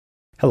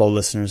Hello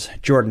listeners,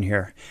 Jordan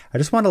here. I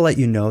just want to let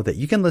you know that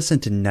you can listen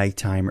to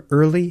Nighttime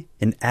early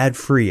and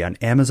ad-free on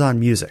Amazon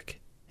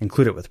Music.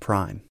 Include it with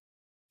Prime.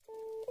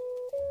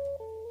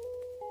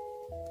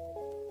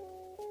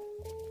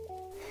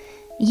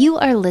 You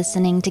are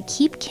listening to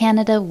Keep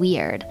Canada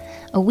Weird,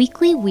 a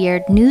weekly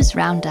weird news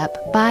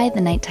roundup by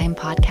the Nighttime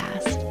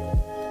Podcast.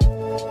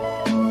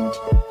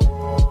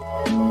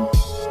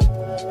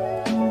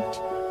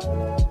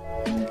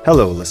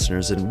 Hello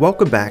listeners, and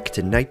welcome back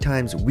to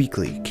Nighttime's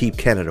weekly Keep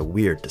Canada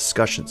Weird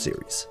discussion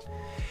series.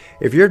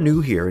 If you're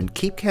new here in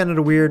Keep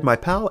Canada Weird, my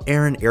pal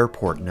Aaron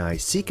Airport and I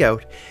seek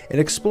out and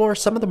explore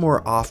some of the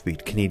more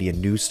offbeat Canadian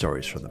news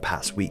stories from the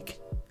past week.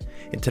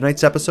 In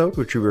tonight's episode,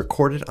 which we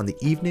recorded on the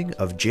evening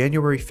of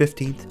January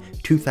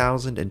 15th,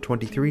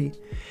 2023,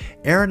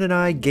 Aaron and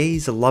I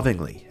gaze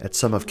lovingly at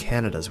some of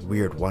Canada's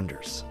weird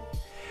wonders.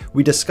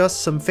 We discuss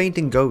some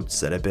fainting goats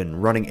that have been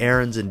running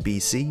errands in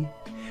BC.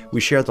 We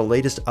share the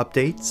latest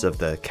updates of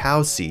the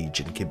cow siege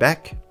in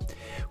Quebec.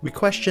 We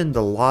question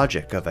the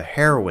logic of a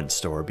heroin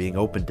store being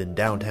opened in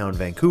downtown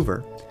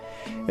Vancouver.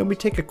 And we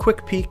take a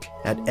quick peek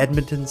at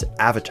Edmonton's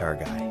Avatar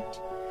guy.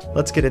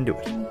 Let's get into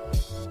it.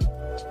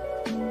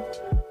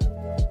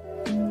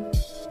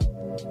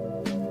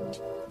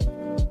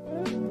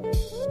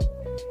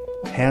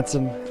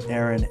 Handsome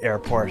Aaron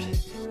Airport.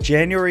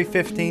 January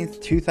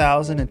 15th,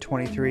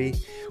 2023.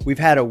 We've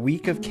had a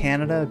week of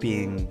Canada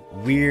being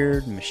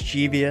weird,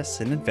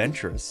 mischievous, and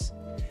adventurous.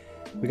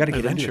 We got to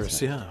get into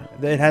this. Yeah.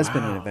 It has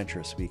been an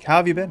adventurous week. How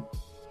have you been?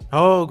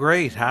 Oh,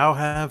 great. How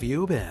have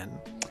you been?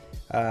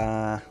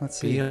 Let's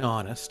see. Be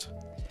honest.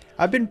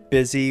 I've been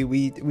busy.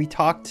 We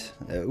talked,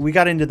 we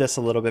got into this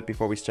a little bit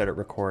before we started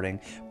recording,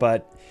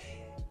 but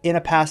in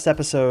a past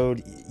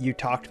episode, you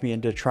talked me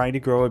into trying to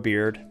grow a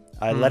beard.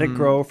 I let it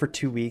grow for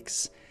 2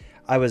 weeks.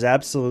 I was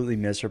absolutely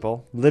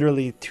miserable.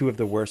 Literally 2 of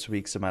the worst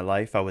weeks of my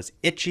life. I was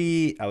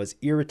itchy. I was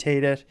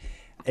irritated.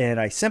 And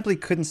I simply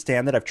couldn't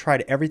stand it. I've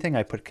tried everything.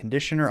 I put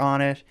conditioner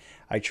on it.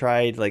 I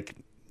tried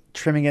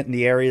trimming it in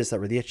the areas that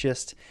were the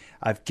itchiest.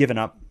 I've given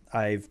up.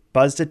 I've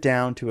buzzed it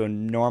down to a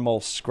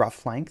normal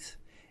scruff length.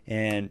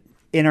 And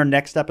in our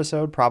next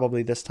episode,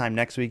 probably this time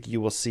next week, you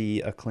will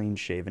see a clean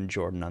shaven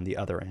Jordan on the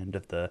other end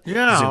of the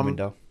Zoom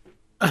window.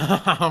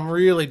 I'm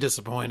really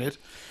disappointed.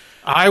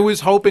 I was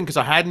hoping, because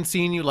I hadn't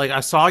seen you, I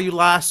saw you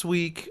last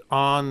week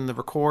on the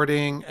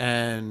recording,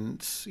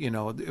 and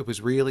it was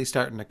really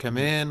starting to come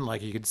in.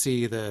 You could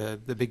see the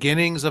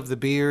beginnings of the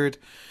beard.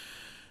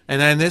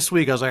 And then this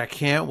week I was like, I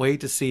can't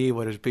wait to see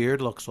what his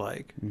beard looks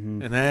like.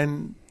 And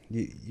then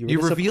you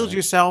revealed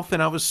yourself,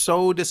 and I was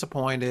so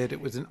disappointed.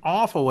 It was an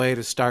awful way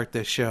to start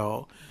this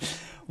show.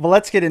 Well,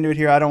 let's get into it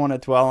here. I don't want to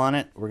dwell on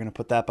it. We're going to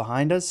put that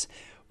behind us.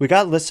 We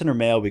got listener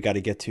mail we got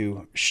to get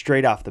to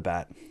straight off the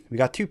bat. We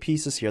got 2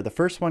 pieces here. The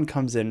first one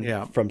comes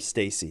in from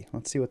Stacy.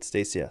 Let's see what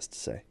Stacy has to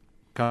say.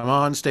 Come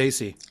on,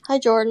 Stacy. Hi,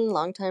 Jordan.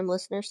 Longtime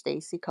listener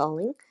Stacy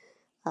calling.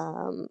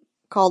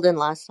 Called in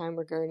last time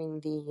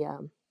regarding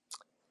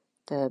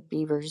the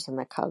Beavers and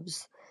the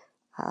Cubs.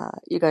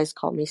 You guys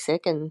called me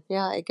sick, and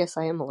yeah, I guess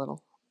I am a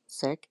little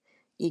sick.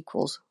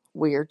 Equals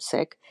weird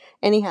sick.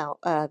 Anyhow,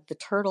 the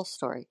turtle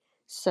story.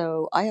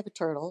 So I have a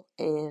turtle,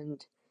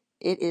 and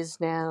it is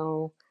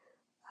now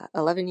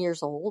 11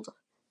 years old.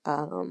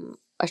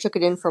 I took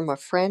it in from a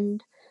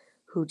friend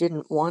who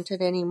didn't want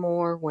it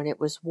anymore when it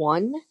was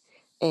 1,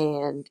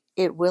 and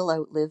it will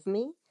outlive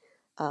me.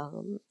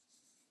 And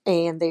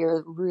they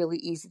are really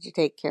easy to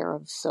take care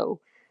of, so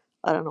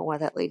I don't know why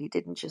that lady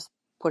didn't just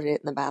put it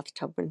in the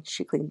bathtub when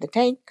she cleaned the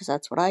tank, because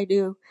that's what I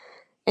do.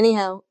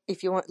 Anyhow,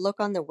 if you want to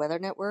look on the Weather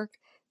Network,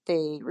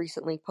 they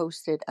recently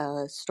posted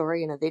a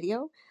story and a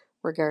video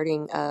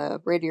regarding a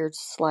red-eared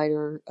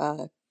slider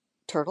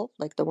turtle,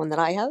 like the one that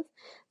I have,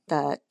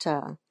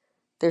 that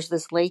there's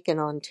this lake in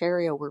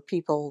Ontario where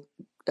people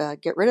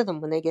get rid of them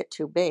when they get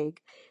too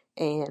big.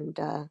 And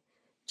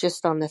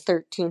just on the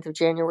 13th of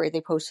January,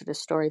 they posted a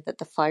story that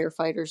the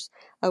firefighters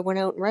went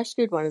out and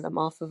rescued one of them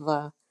off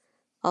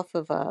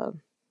of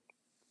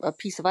a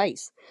piece of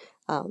ice.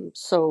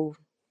 So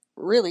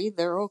really,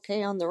 they're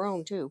okay on their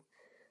own too.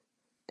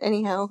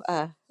 Anyhow,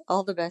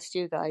 all the best to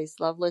you guys.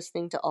 Love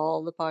listening to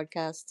all the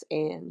podcasts,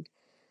 and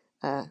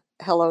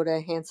hello to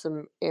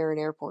handsome Aaron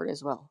Airport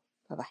as well.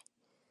 Bye-bye.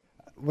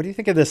 What do you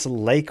think of this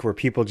lake where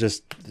people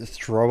just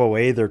throw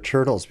away their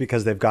turtles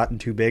because they've gotten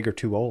too big or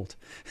too old?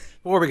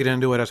 Before we get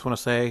into it, I just want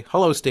to say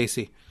hello,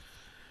 Stacy,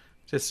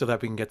 just so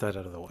that we can get that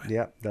out of the way.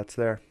 Yeah, that's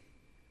there.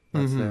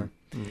 That's there.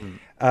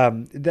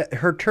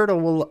 Her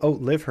turtle will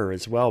outlive her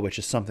as well, which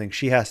is something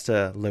she has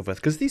to live with.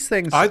 Because these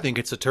things, I think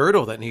it's a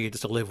turtle that needs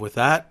to live with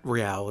that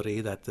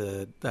reality that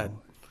the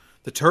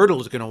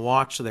turtle is going to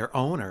watch their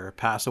owner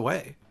pass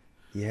away,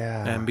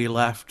 and be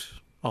left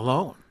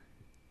alone.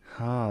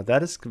 Oh,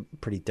 that is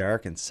pretty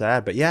dark and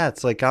sad. But yeah,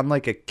 it's like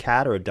unlike a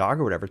cat or a dog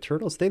or whatever,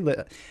 turtles, they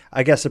live.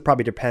 I guess it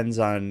probably depends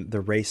on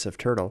the race of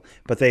turtle,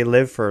 but they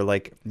live for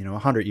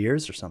 100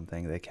 years or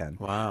something. They can.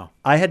 Wow.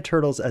 I had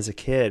turtles as a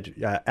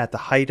kid at the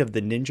height of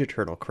the Ninja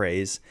Turtle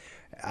craze.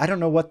 I don't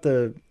know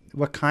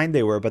what kind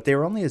they were, but they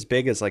were only as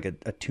big as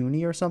a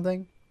toonie or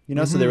something. you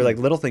know? So they were like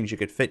little things you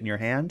could fit in your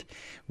hand.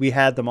 We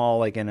had them all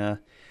like in a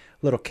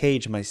little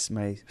cage, my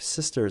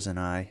sisters and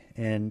I,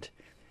 and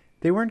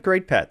they weren't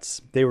great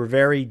pets. They were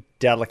very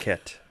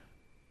delicate.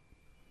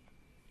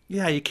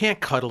 Yeah, you can't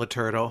cuddle a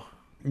turtle.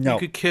 No. You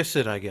could kiss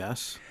it, I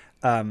guess.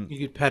 You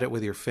could pet it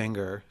with your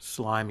finger.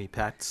 Slimy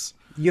pets.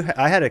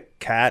 I had a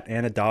cat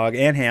and a dog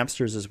and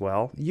hamsters as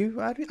well.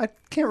 I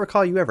can't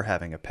recall you ever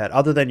having a pet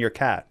other than your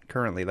cat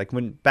currently. Like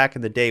back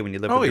in the day when you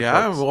lived with your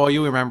folks. Well,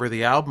 you remember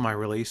the album I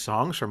released,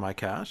 Songs for My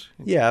Cat.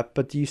 Yeah,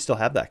 but you still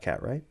have that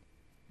cat, right?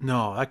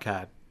 No, that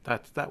cat,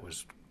 that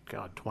was,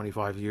 God,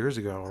 25 years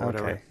ago or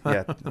whatever.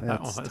 Yeah,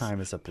 time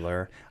is a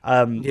blur.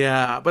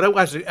 Yeah, but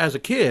as a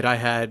kid, I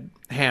had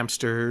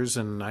hamsters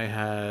and I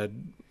had,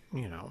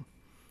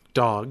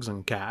 dogs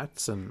and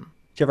cats. And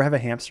did you ever have a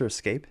hamster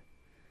escape?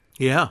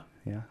 Yeah.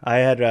 Yeah, I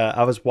had.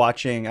 I was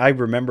watching. I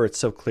remember it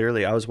so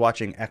clearly. I was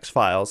watching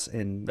X-Files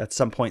at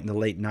some point in the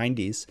late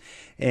 '90s,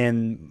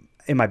 and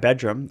in my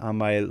bedroom on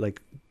my like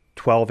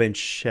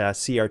 12-inch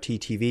CRT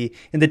TV,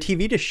 and the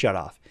TV just shut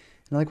off.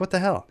 And I'm like, what the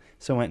hell?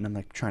 So I went and I'm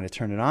like trying to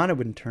turn it on. It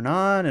wouldn't turn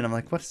on, and I'm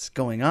like, what's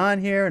going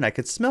on here? And I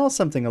could smell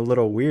something a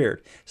little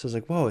weird. So I was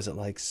like, whoa, is it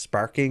like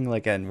sparking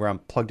like where I'm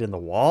plugged in the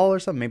wall or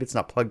something? Maybe it's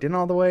not plugged in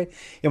all the way.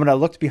 And when I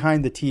looked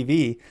behind the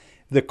TV,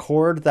 the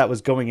cord that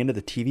was going into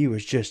the TV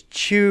was just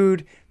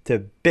chewed to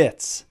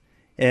bits,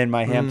 and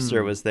my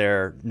hamster was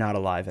there, not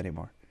alive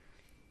anymore.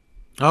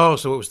 Oh,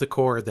 so it was the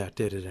cord that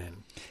did it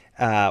in.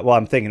 Well,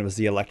 I'm thinking it was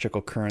the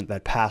electrical current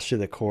that passed through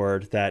the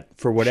cord that,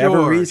 for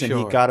whatever reason,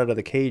 he got out of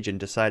the cage and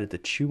decided to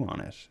chew on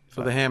it.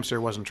 So the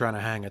hamster wasn't trying to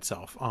hang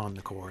itself on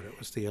the cord. It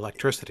was the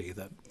electricity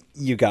that...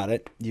 You got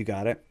it.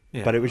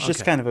 Yeah, but it was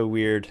just kind of a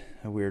weird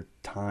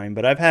time.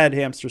 But I've had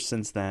hamsters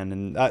since then,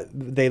 and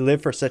they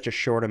live for such a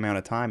short amount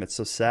of time. It's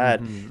so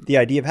sad. The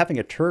idea of having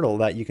a turtle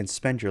that you can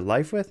spend your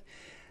life with,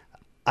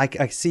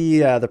 I see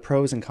the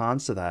pros and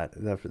cons to that.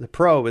 The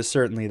pro is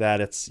certainly that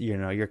it's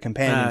your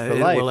companion for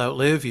life. It will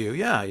outlive you.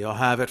 Yeah, you'll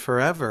have it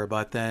forever.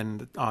 But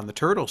then on the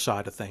turtle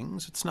side of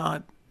things, it's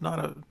not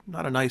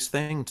a nice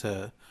thing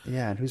to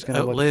and who's going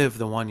to outlive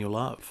the one you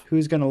love.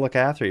 Who's going to look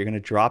after it? You're going to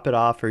drop it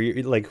off, or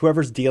like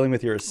whoever's dealing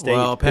with your estate.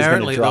 Well,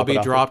 apparently they'll be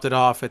dropped it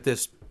off at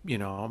this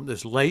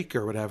this lake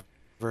or whatever.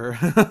 Where a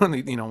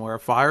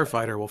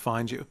firefighter will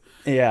find you.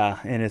 Yeah,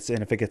 and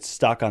if it gets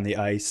stuck on the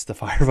ice, the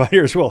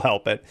firefighters will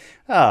help it.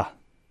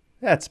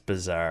 That's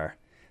bizarre.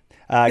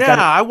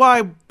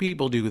 Why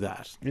people do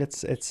that?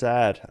 It's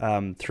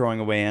sad. Throwing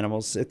away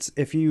animals. It's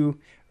if you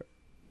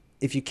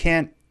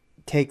can't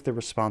take the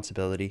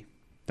responsibility,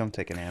 don't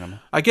take an animal.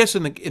 I guess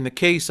in the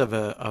case of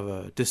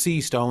a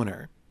deceased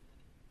owner,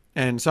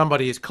 and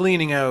somebody is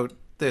cleaning out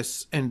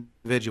this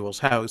individual's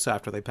house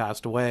after they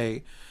passed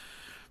away,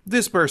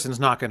 this person's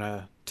not going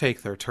to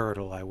take their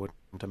turtle. I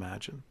wouldn't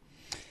imagine.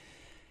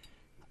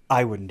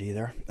 I wouldn't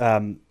either.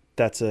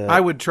 I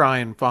would try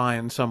and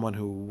find someone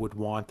who would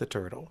want the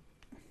turtle.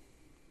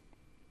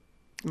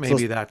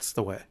 Maybe that's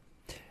the way.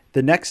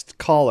 The next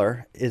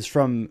caller is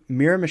from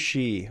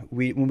Miramichi.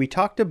 When we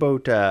talked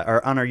about,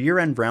 on our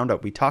year-end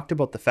roundup, we talked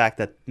about the fact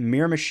that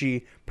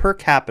Miramichi per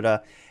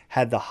capita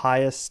had the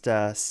highest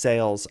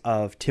sales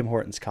of Tim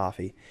Hortons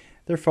coffee.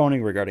 They're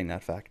phoning regarding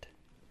that fact.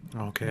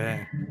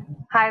 Okay.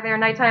 Hi there,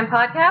 Nighttime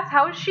Podcast.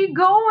 How is she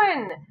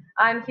going?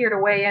 I'm here to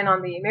weigh in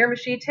on the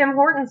Miramichi Tim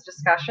Hortons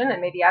discussion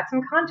and maybe add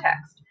some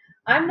context.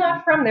 I'm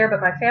not from there, but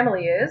my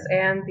family is,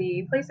 and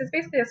the place is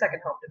basically a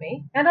second home to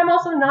me. And I'm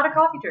also not a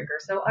coffee drinker,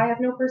 so I have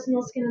no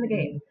personal skin in the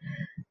game.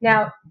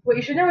 Now, what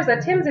you should know is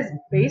that Tim's is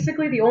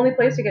basically the only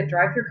place to get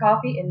drive-thru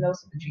coffee in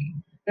most of the G.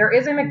 There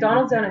is a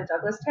McDonald's down in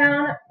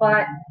Douglastown,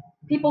 but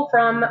people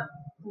from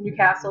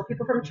Newcastle,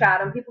 people from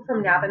Chatham, people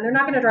from Navan, they're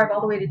not going to drive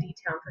all the way to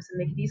D-Town for some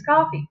Mickey D's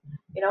coffee.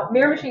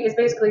 Miramichi is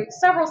basically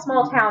several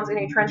small towns in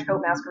a trench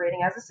coat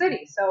masquerading as a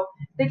city, so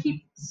they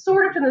keep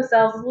sort of to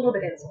themselves, a little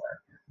bit insular.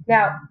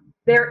 Now,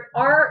 there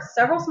are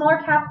several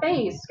smaller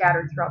cafes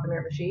scattered throughout the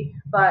Miramichi,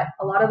 but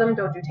a lot of them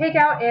don't do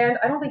takeout, and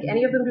I don't think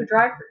any of them do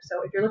drive-thru.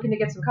 So if you're looking to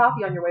get some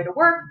coffee on your way to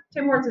work,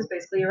 Tim Hortons is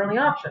basically your only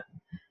option.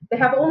 They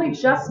have only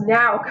just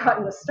now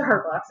gotten a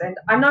Starbucks, and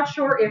I'm not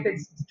sure if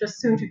it's just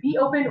soon to be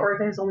open or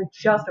if it has only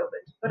just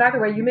opened. But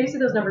either way, you may see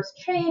those numbers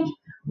change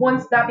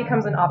once that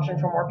becomes an option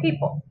for more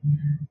people.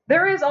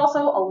 There is also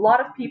a lot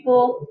of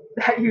people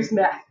that use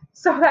meth,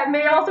 so that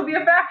may also be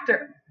a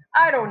factor.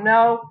 I don't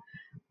know.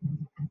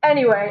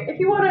 Anyway, if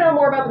you want to know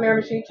more about the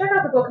Miramichi, check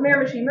out the book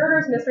Miramichi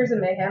Murders, Mysteries, and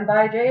Mayhem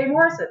by J.A.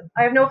 Morrison.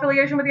 I have no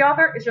affiliation with the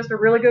author. It's just a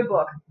really good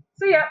book.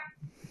 See ya.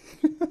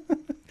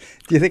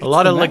 Do you think a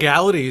lot of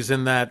legalities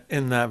in that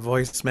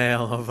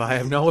voicemail of I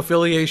have no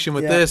affiliation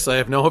with this, I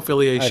have no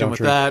affiliation with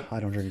that. I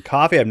don't drink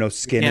coffee. I have no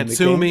skin in the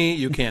game.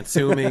 You can't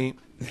sue me.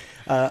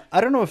 I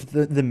don't know if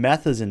the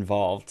meth is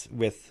involved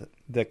with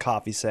the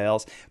coffee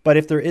sales, but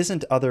if there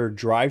isn't other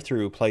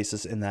drive-through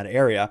places in that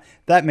area,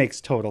 that makes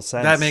total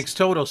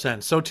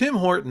sense. So Tim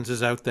Hortons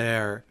is out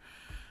there,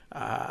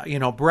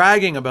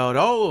 bragging about,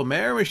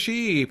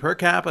 Miramichi per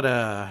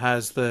capita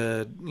has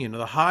the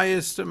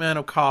highest amount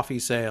of coffee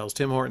sales,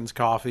 Tim Hortons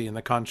coffee in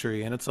the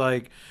country. And it's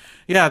like,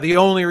 yeah, the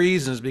only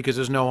reason is because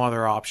there's no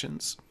other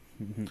options.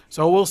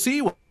 So we'll see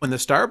when the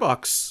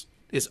Starbucks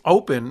is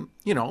open,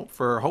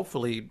 for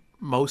hopefully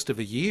most of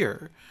a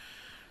year.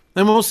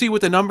 Then we'll see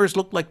what the numbers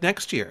look like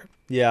next year.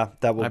 Yeah,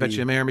 that will I bet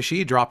you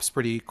Miramichi drops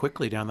pretty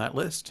quickly down that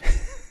list.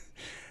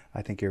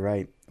 I think you're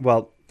right.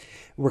 Well,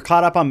 we're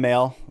caught up on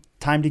mail.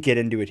 Time to get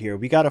into it here.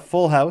 We got a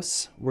full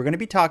house. We're going to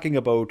be talking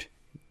about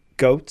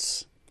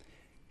goats,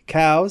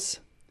 cows,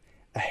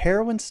 a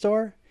heroin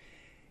store,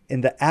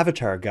 and the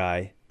Avatar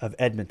guy of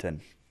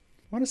Edmonton.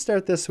 I want to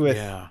start this with,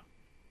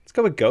 let's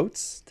go with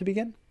goats to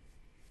begin.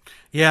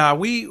 Yeah,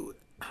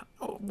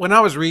 when I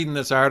was reading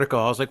this article,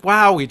 I was like,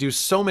 wow, we do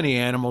so many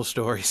animal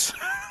stories.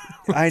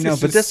 I know,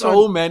 but this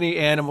so many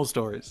animal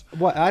stories.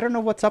 Well, I don't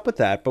know what's up with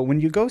that, but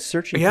when you go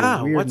searching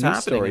for weird what's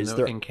news happening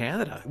stories in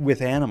Canada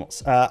with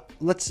animals,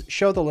 let's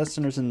show the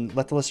listeners and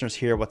let the listeners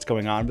hear what's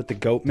going on with the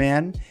goat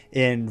man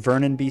in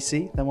Vernon,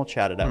 BC. Then we'll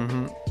chat it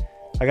out.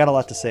 I got a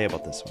lot to say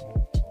about this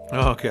one.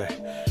 Okay.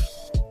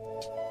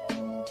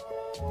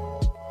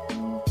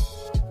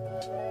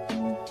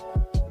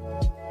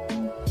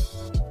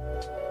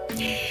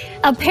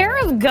 A pair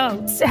of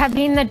goats have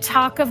been the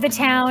talk of the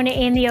town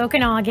in the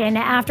Okanagan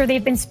after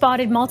they've been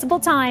spotted multiple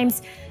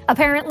times,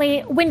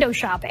 apparently window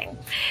shopping.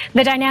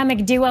 The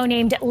dynamic duo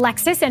named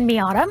Lexus and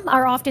Miata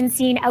are often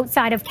seen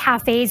outside of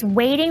cafes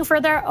waiting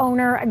for their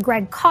owner,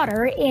 Greg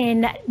Cotter,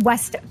 in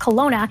West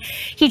Kelowna.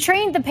 He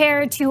trained the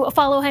pair to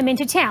follow him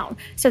into town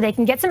so they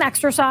can get some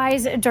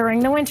exercise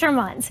during the winter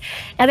months.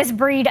 Now, this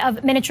breed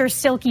of miniature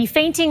silky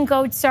fainting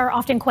goats are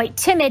often quite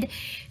timid,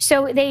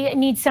 so they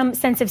need some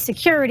sense of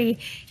security.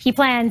 He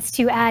plans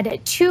to add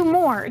 2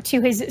 more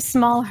to his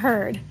small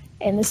herd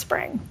in the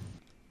spring.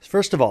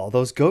 First of all,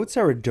 those goats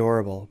are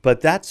adorable, but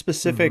that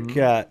specific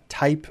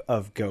type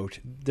of goat,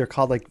 they're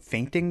called like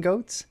fainting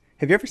goats.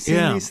 Have you ever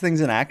seen these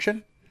things in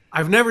action?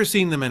 I've never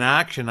seen them in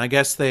action. I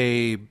guess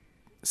they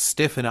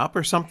stiffen up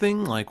or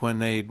something, like when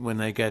they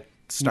get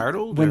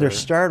startled. When they're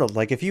startled,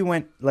 like if you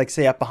went, like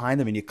say, up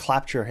behind them and you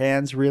clapped your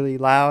hands really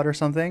loud or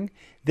something,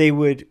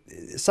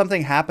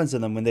 something happens to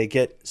them when they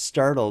get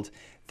startled.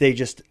 They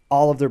just,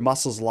 all of their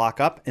muscles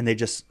lock up and they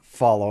just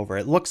fall over.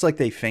 It looks like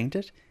they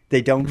fainted.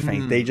 They don't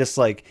faint. They just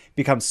like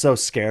become so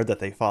scared that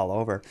they fall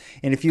over.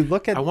 And if you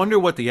look at, I wonder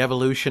what the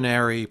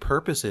evolutionary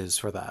purpose is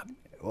for that.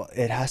 Well,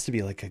 it has to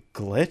be like a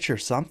glitch or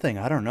something.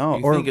 I don't know.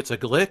 You think it's a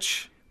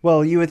glitch?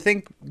 Well, you would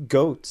think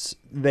goats,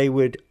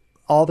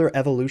 all their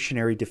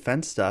evolutionary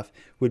defense stuff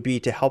would be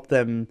to help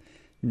them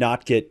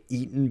not get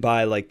eaten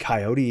by like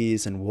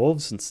coyotes and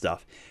wolves and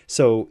stuff.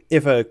 So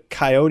if a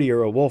coyote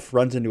or a wolf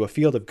runs into a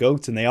field of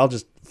goats and they all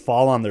just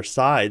fall on their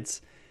sides,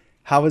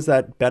 how is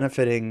that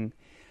benefiting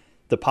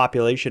the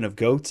population of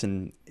goats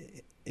and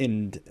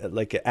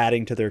like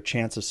adding to their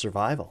chance of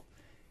survival?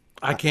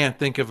 I can't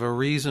think of a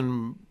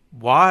reason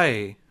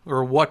why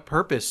or what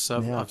purpose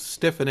of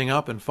stiffening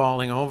up and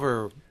falling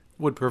over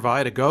would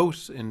provide a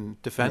goat in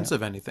defense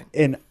of anything.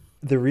 And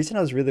one of the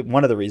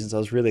reasons I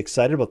was really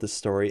excited about this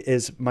story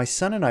is my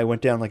son and I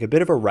went down like a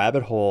bit of a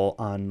rabbit hole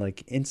on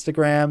like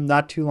Instagram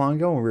not too long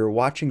ago, and we were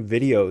watching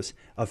videos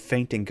of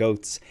fainting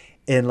goats.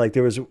 And like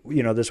there was,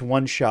 this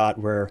one shot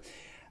where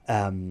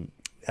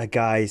a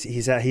guy,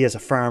 he has a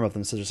farm of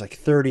them, so there's like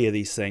 30 of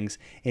these things,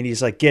 and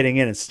he's like getting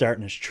in and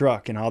starting his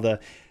truck, and all the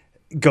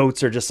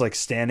goats are just like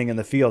standing in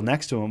the field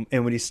next to him.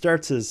 And when he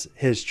starts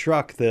his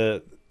truck,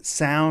 the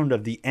sound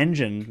of the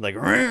engine, like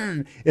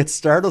it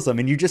startles him,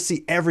 and you just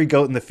see every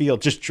goat in the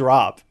field just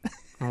drop.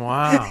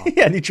 Wow.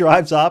 Yeah, and he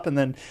drives up, and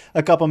then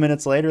a couple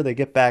minutes later they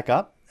get back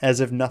up as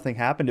if nothing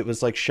happened. It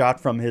was like shot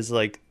from his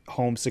like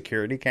home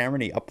security camera,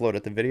 and he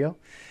uploaded the video.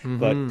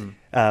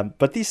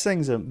 But these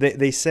things,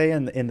 they say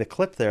in the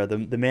clip there,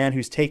 the man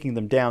who's taking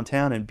them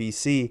downtown in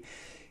BC,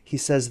 he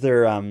says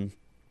they're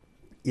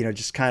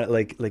just kind of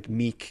like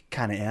meek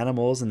kind of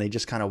animals, and they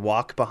just kind of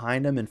walk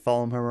behind him and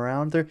follow him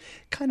around. They're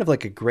kind of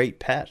like a great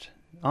pet,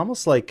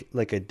 almost like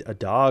a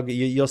dog.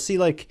 You'll see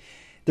like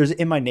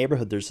in my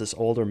neighborhood, there's this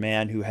older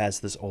man who has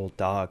this old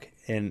dog.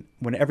 And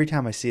every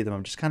time I see them,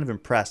 I'm just kind of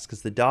impressed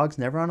because the dog's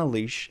never on a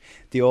leash.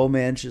 The old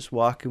man's just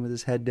walking with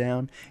his head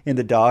down, and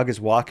the dog is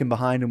walking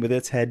behind him with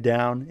its head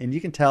down. And you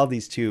can tell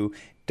these two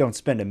don't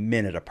spend a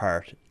minute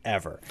apart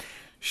ever.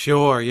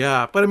 Sure,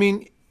 yeah. But I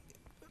mean,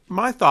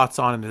 my thoughts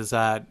on it is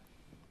that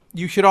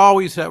you should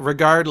always,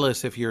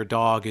 regardless if your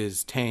dog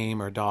is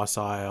tame or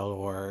docile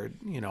or,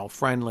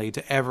 friendly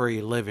to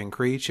every living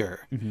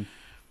creature,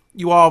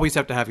 you always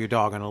have to have your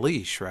dog on a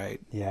leash, right?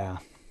 Yeah.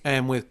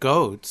 And with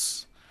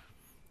goats,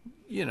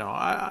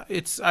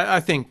 I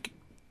think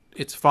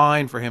it's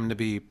fine for him to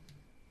be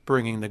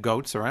bringing the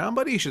goats around,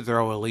 but he should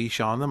throw a leash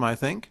on them, I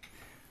think.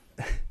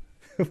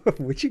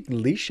 Would you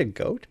leash a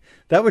goat?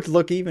 That would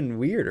look even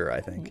weirder,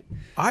 I think.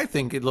 I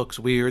think it looks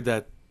weird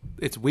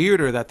it's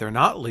weirder that they're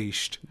not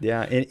leashed.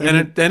 Yeah.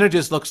 Then it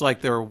just looks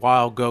like they're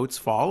wild goats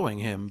following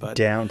him. But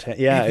downtown,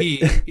 yeah.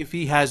 If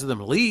he has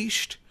them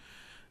leashed,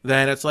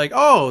 then it's like,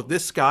 oh,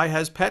 this guy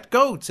has pet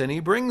goats and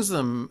he brings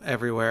them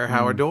everywhere.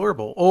 How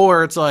adorable.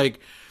 Or it's like,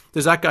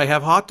 does that guy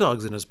have hot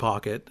dogs in his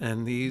pocket?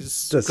 And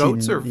these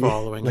goats are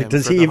following him.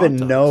 Does for he the even hot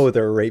dogs. know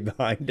they're right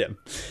behind him?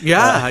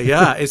 Yeah,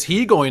 yeah. Is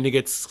he going to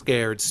get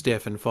scared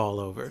stiff and fall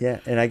over? Yeah,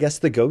 and I guess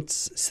the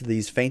goats,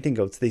 these fainting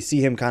goats, they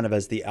see him kind of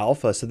as the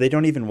alpha, so they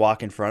don't even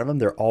walk in front of him.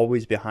 They're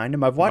always behind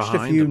him. I've watched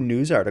a few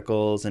news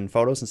articles and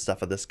photos and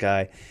stuff of this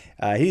guy.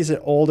 He's an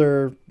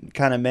older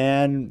kind of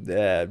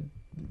man,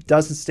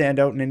 doesn't stand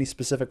out in any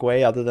specific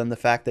way other than the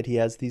fact that he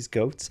has these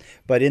goats.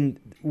 But in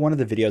one of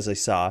the videos I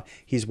saw,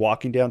 he's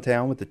walking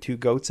downtown with the 2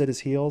 goats at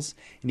his heels,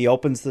 and he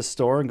opens the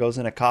store and goes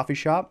in a coffee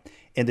shop,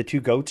 and the 2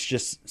 goats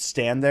just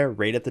stand there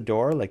right at the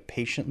door, like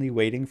patiently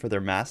waiting for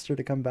their master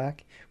to come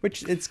back,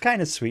 which it's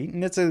kind of sweet.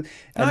 And it's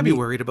I'd be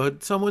worried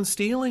about someone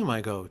stealing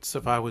my goats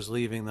if I was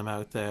leaving them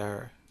out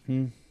there.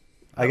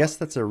 I guess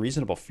that's a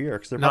reasonable fear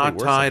because they're not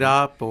probably tied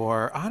up,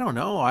 or I don't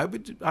know.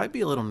 I'd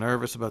be a little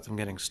nervous about them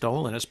getting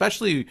stolen,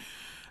 especially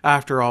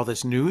after all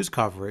this news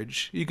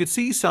coverage. You could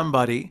see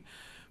somebody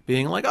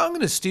being like, "I'm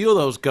going to steal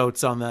those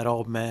goats on that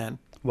old man."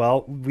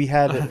 Well, we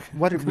had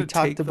what did we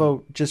talked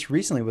about just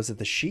recently? Was it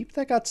the sheep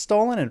that got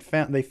stolen and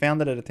they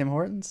found it at a Tim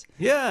Hortons?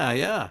 Yeah,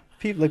 yeah.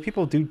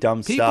 People do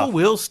dumb stuff. People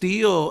will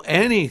steal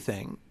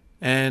anything,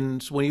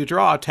 and when you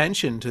draw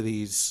attention to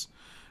these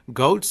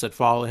goats that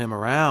follow him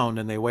around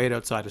and they wait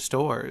outside of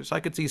stores, I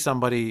could see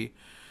somebody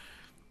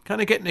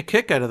kind of getting a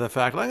kick out of the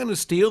fact, I'm going to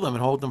steal them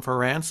and hold them for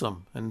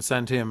ransom and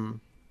send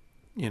him,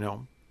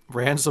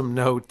 ransom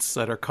notes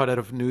that are cut out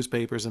of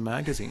newspapers and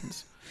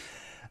magazines.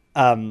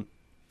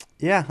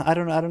 Yeah, I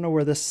don't know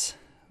where this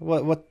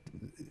what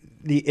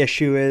the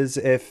issue is.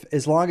 If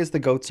as long as the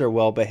goats are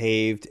well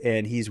behaved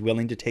and he's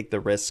willing to take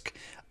the risk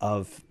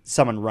of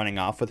someone running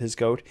off with his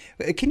goat.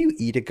 Can you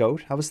eat a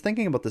goat? I was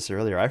thinking about this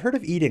earlier. I've heard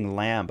of eating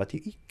lamb, but do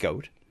you eat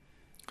goat?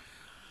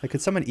 Like,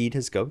 could someone eat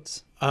his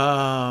goats?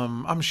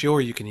 I'm sure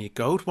you can eat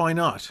goat. Why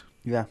not?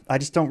 Yeah, I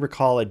just don't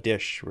recall a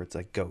dish where it's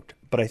like goat,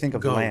 but I think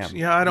of goat. Lamb.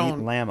 Yeah, I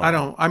don't. Lamb I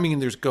don't. I mean,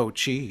 there's goat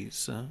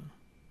cheese.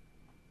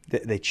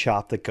 They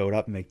chop the goat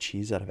up and make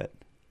cheese out of it.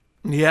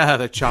 Yeah,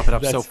 they chop it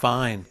up so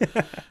fine.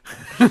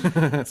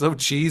 So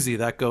cheesy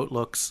that goat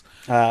looks.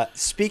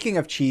 Speaking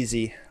of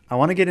cheesy, I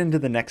want to get into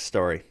the next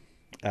story.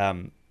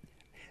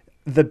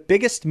 The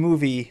biggest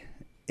movie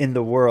in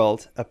the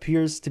world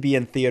appears to be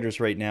in theaters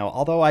right now,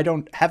 although I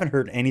haven't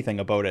heard anything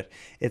about it.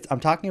 I'm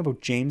talking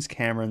about James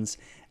Cameron's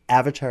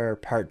Avatar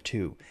Part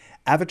 2.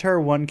 Avatar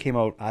 1 came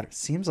out, it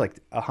seems like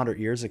 100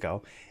 years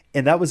ago,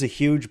 and that was a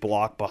huge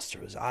blockbuster.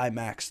 It was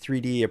IMAX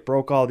 3D. It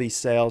broke all these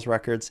sales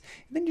records.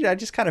 And then I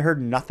just kind of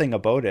heard nothing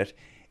about it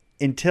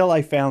until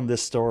I found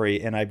this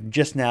story, and I'm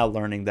just now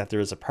learning that there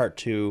is a Part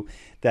 2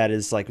 that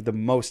is like the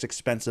most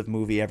expensive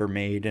movie ever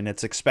made, and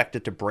it's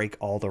expected to break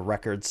all the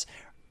records.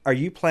 Are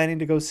you planning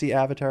to go see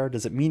Avatar?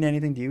 Does it mean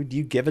anything to you? Do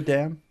you give a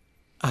damn?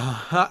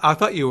 I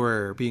thought you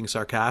were being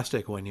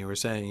sarcastic when you were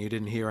saying you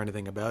didn't hear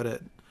anything about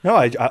it. No,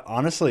 I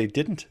honestly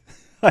didn't.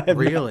 I had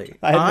no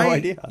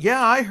idea.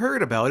 Yeah, I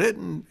heard about it,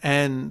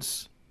 and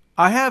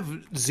I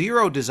have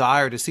zero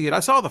desire to see it. I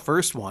saw the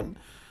first one.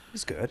 It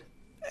was good.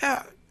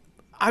 Yeah,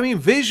 I mean,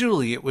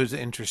 visually it was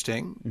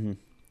interesting, mm-hmm.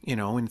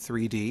 In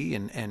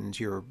 3D, and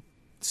you're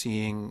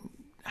seeing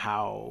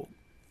how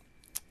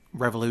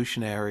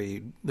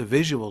revolutionary the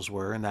visuals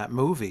were in that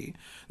movie.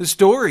 The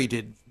story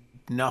did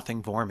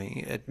nothing for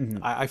me.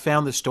 I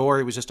found the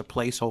story was just a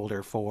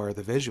placeholder for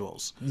the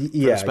visuals, for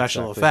the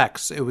special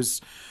effects.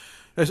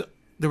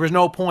 There was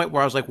no point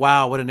where I was like,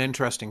 wow, what an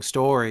interesting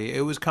story.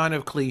 It was kind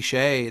of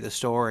cliche, the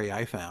story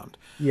I found.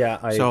 Yeah,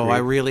 I agree. I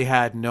really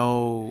had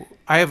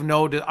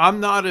I'm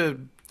not a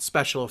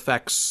special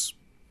effects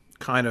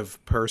kind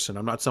of person.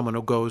 I'm not someone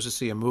who goes to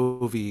see a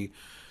movie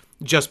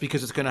just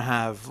because it's going to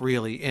have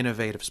really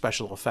innovative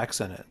special effects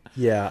in it.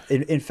 Yeah.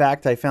 In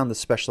fact, I found the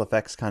special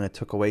effects kind of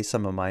took away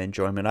some of my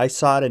enjoyment. I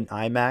saw it in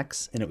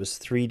IMAX, and it was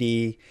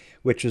 3D,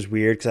 which was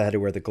weird because I had to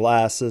wear the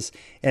glasses.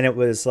 And it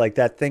was like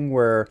that thing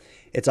where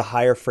it's a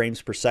higher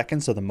frames per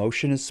second, so the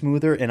motion is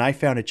smoother. And I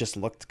found it just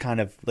looked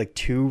kind of like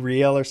too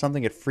real or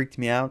something. It freaked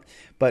me out.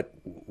 But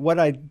what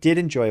I did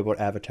enjoy about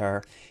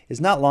Avatar is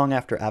not long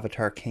after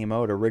Avatar came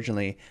out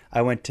originally,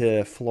 I went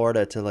to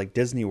Florida to like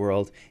Disney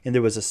World, and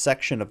there was a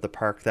section of the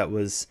park that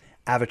was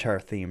Avatar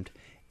themed.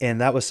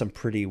 And that was some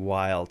pretty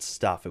wild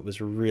stuff. It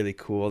was really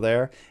cool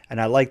there. And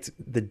I liked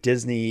the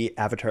Disney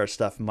Avatar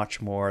stuff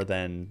much more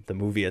than the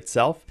movie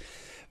itself.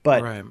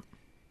 But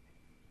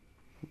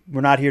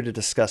we're not here to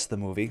discuss the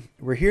movie.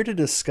 We're here to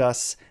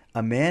discuss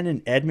a man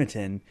in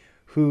Edmonton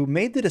who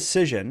made the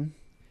decision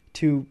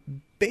to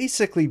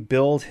basically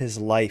build his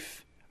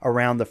life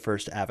around the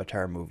first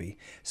Avatar movie.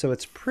 So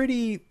it's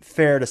pretty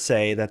fair to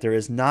say that there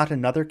is not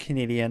another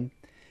Canadian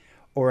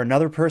or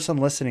another person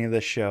listening to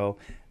this show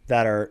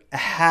that are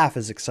half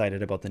as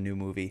excited about the new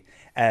movie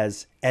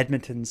as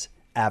Edmonton's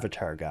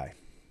Avatar guy.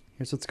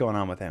 Here's what's going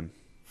on with him.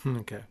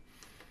 Okay.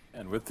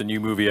 And with the new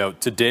movie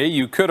out today,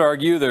 you could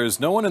argue there's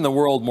no one in the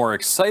world more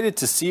excited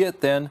to see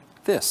it than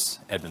this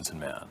Edmonton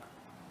man.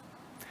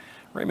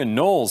 Raymond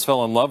Knowles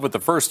fell in love with the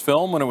first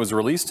film when it was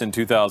released in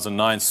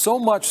 2009, so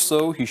much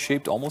so he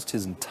shaped almost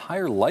his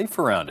entire life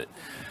around it.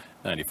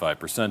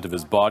 95% of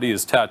his body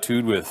is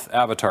tattooed with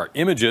Avatar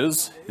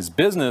images. His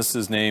business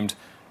is named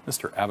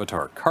Mr.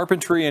 Avatar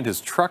Carpentry, and his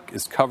truck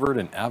is covered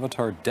in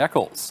Avatar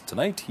decals.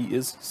 Tonight, he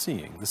is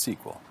seeing the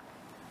sequel.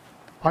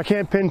 I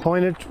can't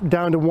pinpoint it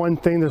down to one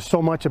thing. There's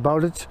so much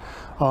about it.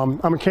 I'm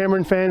a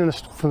Cameron fan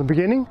from the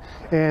beginning,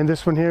 and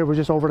this one here was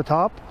just over the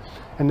top.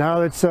 And now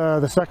that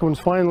the second one's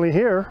finally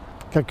here,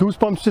 got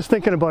goosebumps just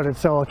thinking about it,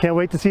 so I can't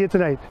wait to see it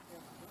tonight.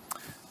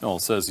 Noel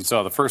says he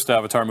saw the first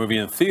Avatar movie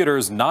in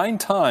theaters 9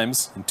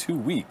 times in 2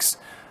 weeks.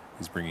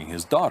 He's bringing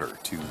his daughter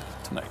to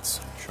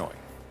tonight's showing.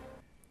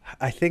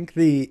 I think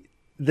the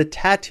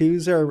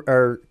tattoos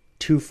are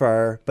too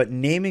far, but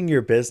naming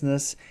your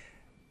business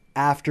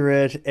after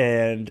it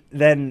and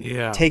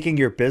then taking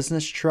your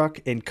business truck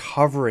and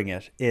covering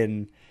it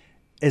in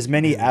as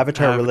many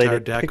Avatar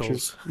related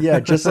pictures. Yeah,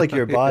 just like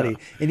your body.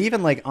 And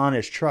even like on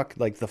his truck,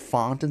 like the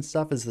font and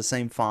stuff is the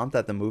same font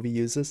that the movie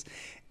uses.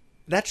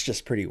 That's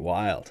just pretty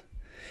wild.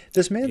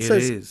 This man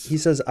he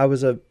says, I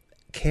was a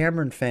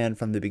Cameron fan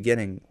from the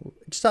beginning.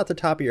 Just off the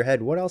top of your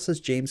head, what else has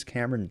James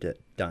Cameron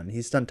done?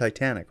 He's done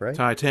Titanic, right?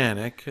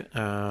 Titanic.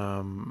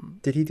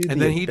 Did he do? And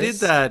then he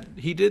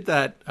did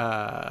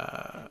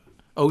that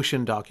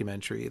ocean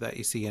documentary that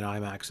you see in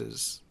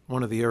IMAXs.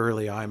 One of the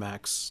early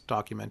IMAX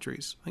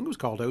documentaries. I think it was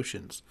called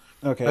Oceans.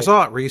 Okay. I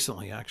saw it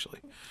recently, actually.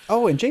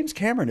 Oh, and James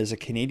Cameron is a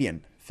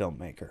Canadian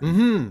filmmaker.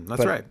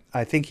 That's right.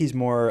 I think he's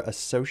more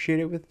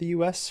associated with the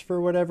U.S.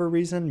 for whatever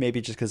reason.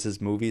 Maybe just because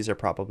his movies are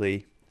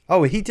probably...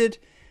 Oh, he did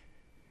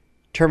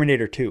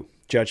Terminator 2,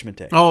 Judgment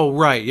Day. Oh,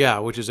 right. Yeah,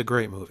 which is a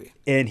great movie.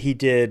 And he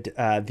did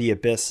The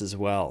Abyss as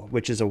well,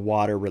 which is a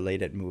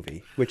water-related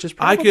movie, which is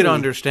probably... I could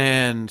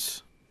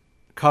understand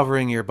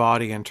covering your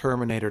body in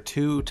Terminator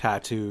 2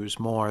 tattoos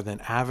more than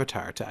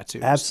Avatar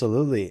tattoos.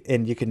 Absolutely.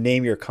 And you can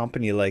name your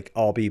company like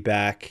I'll Be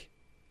Back,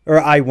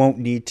 or I Won't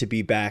Need to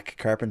Be Back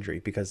Carpentry,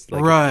 because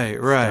like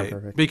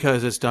right.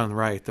 Because it's done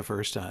right the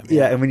first time.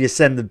 Yeah, and when you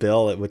send the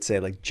bill, it would say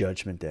like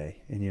Judgment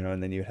Day, and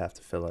and then you have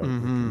to fill out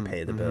and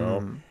pay the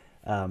bill.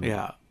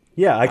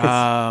 Yeah, I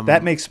could.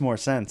 That makes more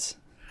sense.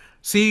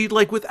 See,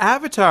 like with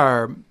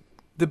Avatar,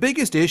 the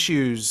biggest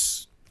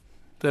issues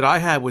that I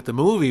had with the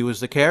movie was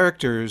the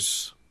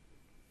characters,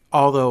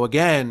 although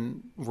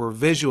again were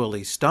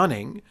visually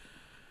stunning,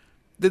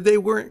 that they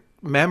weren't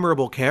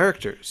memorable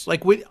characters.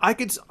 Like I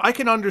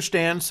can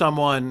understand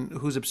someone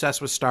who's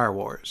obsessed with Star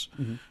Wars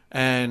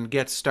and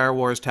gets Star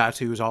Wars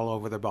tattoos all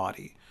over their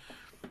body.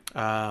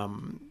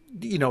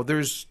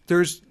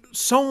 There's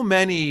so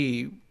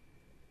many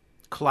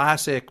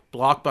classic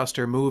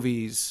blockbuster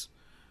movies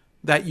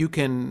that you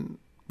can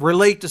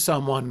relate to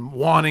someone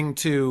wanting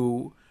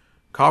to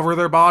cover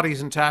their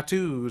bodies in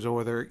tattoos,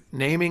 or they're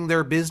naming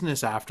their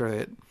business after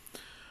it.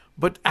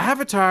 But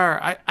Avatar,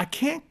 I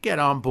can't get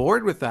on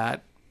board with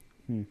that.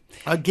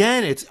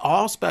 Again, it's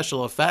all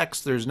special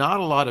effects. There's not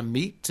a lot of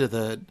meat to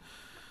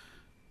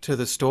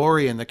the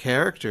story and the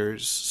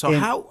characters. So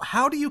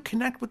how do you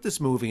connect with this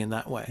movie in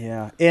that way?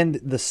 Yeah, and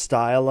the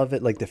style of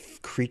it, like the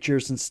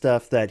creatures and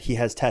stuff that he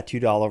has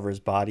tattooed all over his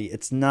body,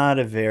 it's not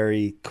a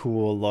very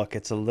cool look.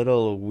 It's a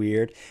little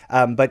weird.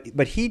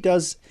 But he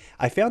does.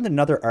 I found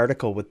another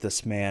article with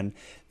this man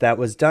that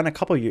was done a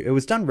couple years. It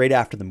was done right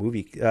after the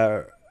movie.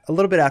 A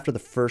little bit after the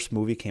first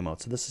movie came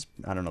out. So this is,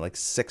 I don't know, like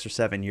 6 or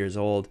 7 years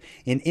old.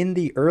 And in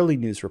the early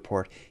news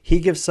report, he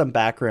gives some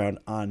background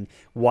on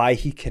why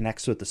he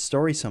connects with the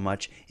story so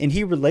much. And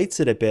he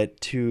relates it a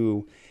bit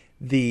to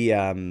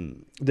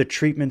the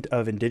treatment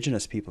of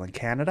Indigenous people in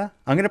Canada.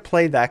 I'm going to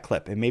play that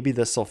clip, and maybe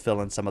this will fill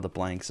in some of the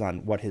blanks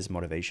on what his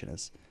motivation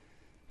is.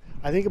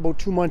 I think about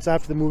 2 months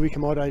after the movie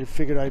came out, I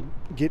figured I'd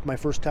get my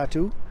first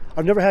tattoo.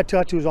 I've never had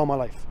tattoos all my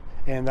life,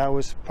 and that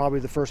was probably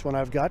the first one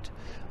I've got.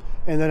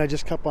 And then I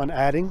just kept on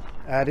adding,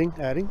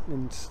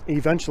 and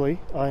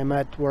eventually I am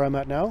at where I'm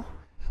at now.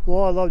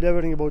 Well, I loved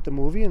everything about the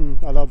movie, and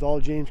I loved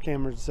all James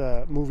Cameron's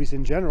movies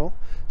in general.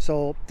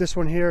 So this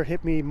one here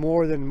hit me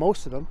more than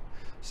most of them.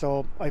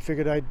 So I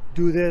figured I'd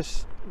do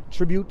this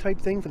tribute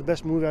type thing for the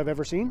best movie I've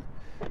ever seen.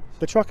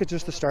 The truck is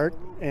just the start,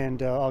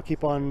 and I'll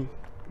keep on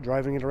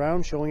driving it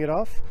around, showing it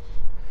off.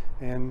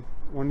 And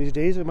one of these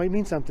days it might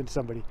mean something to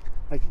somebody.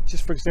 Like,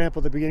 just for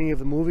example, the beginning of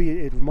the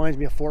movie, it reminds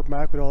me of Fort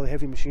Mac with all the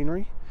heavy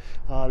machinery.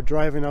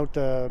 Driving out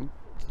the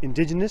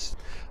Indigenous,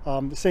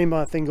 the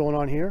same thing going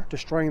on here,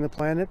 destroying the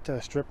planet,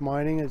 strip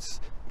mining. It's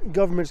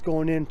government's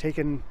going in,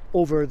 taking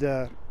over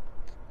the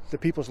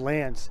people's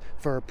lands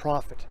for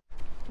profit.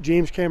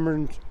 James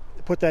Cameron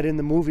put that in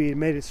the movie. It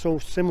made it so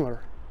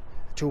similar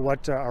to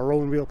what our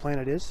own real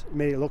planet is. It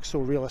made it look so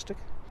realistic.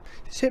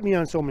 It's hit me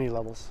on so many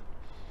levels.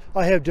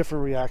 I have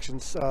different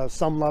reactions.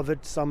 Some love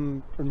it,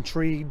 some are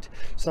intrigued,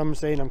 some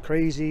saying I'm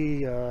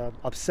crazy,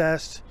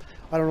 obsessed.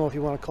 I don't know if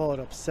you want to call it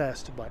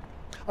obsessed, but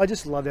I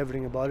just love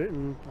everything about it,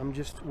 and I'm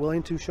just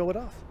willing to show it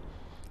off.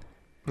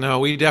 No,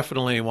 we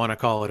definitely want to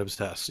call it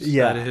obsessed.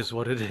 Yeah. That is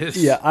what it is.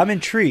 Yeah, I'm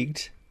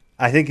intrigued.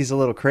 I think he's a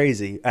little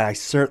crazy, and I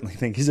certainly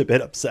think he's a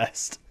bit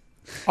obsessed.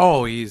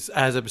 Oh, he's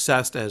as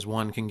obsessed as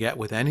one can get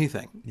with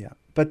anything. Yeah.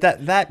 But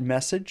that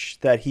message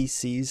that he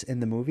sees in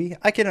the movie,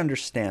 I can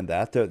understand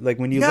that. Like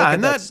when you look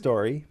at that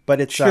story,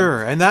 but it's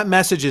sure, and that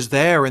message is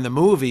there in the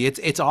movie.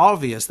 It's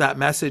obvious that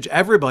message.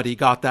 Everybody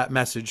got that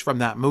message from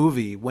that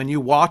movie. When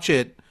you watch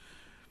it,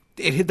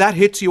 that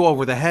hits you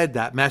over the head.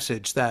 That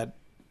message that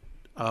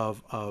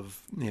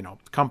of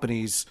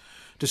companies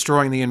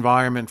destroying the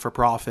environment for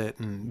profit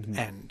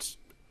and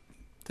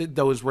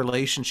those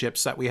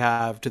relationships that we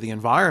have to the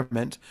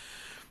environment.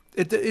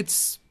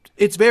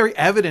 It's very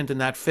evident in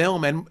that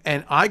film,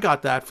 and I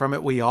got that from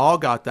it. We all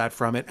got that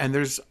from it, and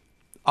there's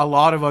a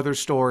lot of other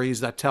stories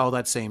that tell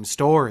that same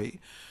story.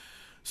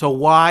 So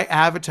why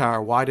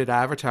Avatar? Why did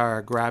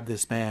Avatar grab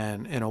this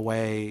man in a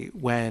way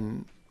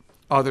when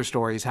other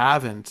stories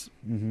haven't?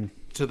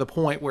 To the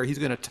point where he's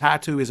going to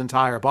tattoo his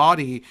entire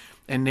body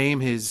and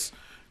name his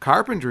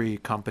carpentry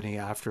company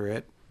after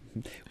it.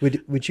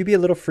 Would you be a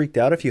little freaked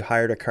out if you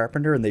hired a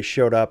carpenter and they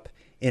showed up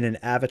in an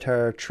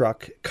Avatar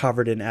truck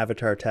covered in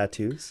Avatar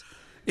tattoos?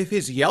 If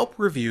his Yelp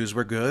reviews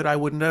were good, I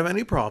wouldn't have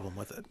any problem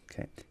with it.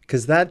 Okay,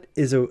 because that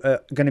is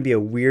going to be a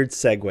weird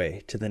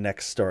segue to the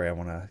next story I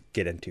want to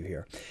get into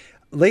here.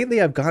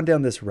 Lately, I've gone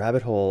down this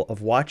rabbit hole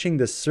of watching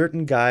this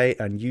certain guy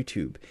on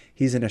YouTube.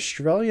 He's an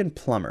Australian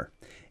plumber,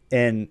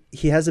 and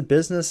he has a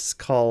business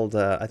called,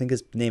 I think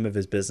his name of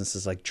his business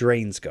is like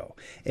Drains Go.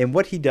 And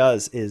what he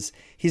does is,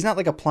 he's not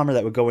like a plumber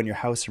that would go in your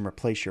house and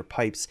replace your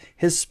pipes.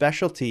 His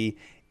specialty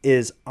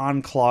is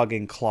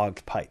unclogging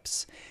clogged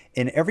pipes.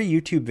 And every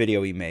YouTube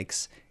video he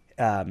makes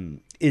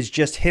is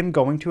just him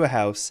going to a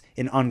house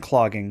and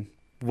unclogging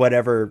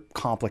whatever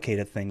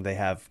complicated thing they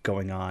have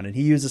going on. And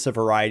he uses a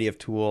variety of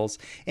tools,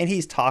 and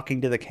he's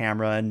talking to the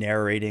camera and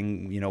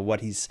narrating,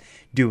 what he's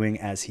doing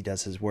as he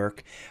does his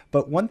work.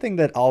 But one thing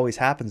that always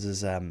happens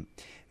is, in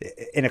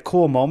a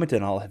cool moment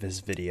in all of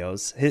his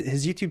videos,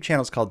 his YouTube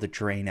channel is called The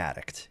Drain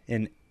Addict.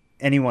 And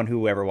anyone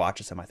who ever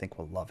watches him, I think,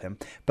 will love him.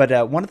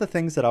 But one of the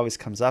things that always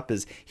comes up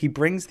is he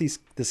brings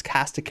this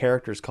cast of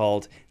characters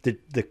called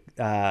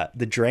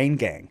the Drain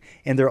Gang,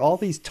 and they're all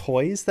these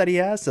toys that he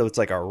has. So it's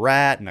like a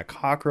rat and a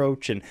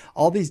cockroach and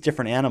all these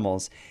different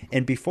animals.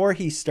 And before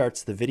he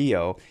starts the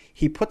video,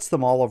 he puts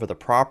them all over the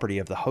property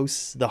of the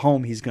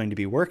home he's going to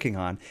be working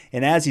on.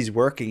 And as he's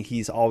working,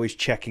 he's always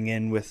checking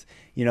in with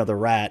the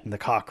rat and the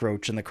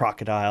cockroach and the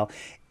crocodile.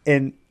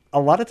 And a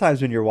lot of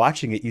times when you're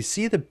watching it, you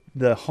see the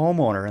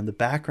homeowner in the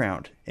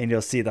background, and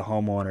you'll see the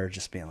homeowner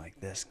just being like,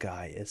 this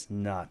guy is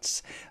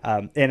nuts.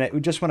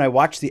 Just when I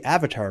watched the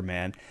Avatar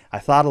man, I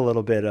thought a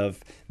little bit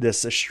of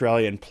this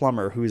Australian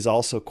plumber who's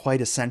also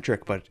quite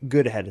eccentric but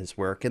good at his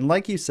work. And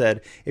like you said,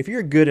 if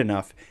you're good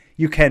enough,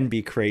 you can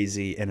be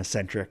crazy and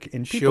eccentric.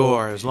 And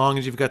sure, as long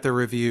as you've got the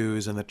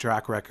reviews and the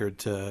track record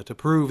to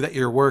prove that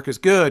your work is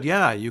good,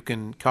 yeah, you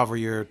can cover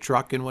your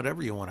truck in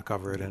whatever you want to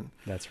cover it in.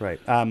 That's right.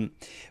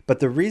 But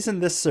the reason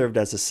this served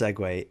as a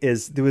segue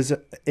is there was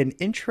an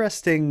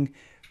interesting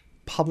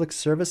public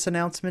service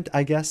announcement,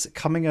 I guess,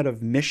 coming out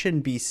of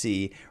Mission,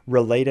 BC,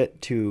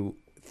 related to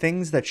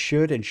things that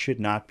should and should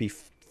not be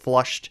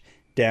flushed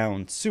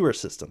down sewer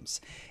systems.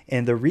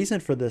 And the reason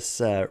for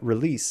this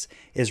release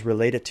is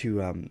related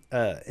to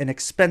an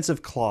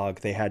expensive clog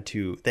they had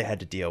to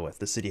deal with,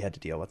 the city had to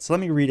deal with. So let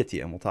me read it to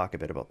you and we'll talk a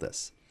bit about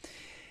this.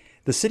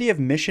 The city of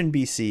Mission,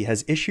 BC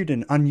has issued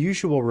an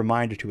unusual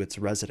reminder to its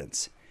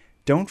residents.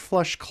 Don't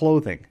flush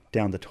clothing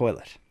down the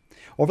toilet.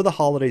 Over the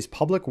holidays,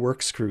 public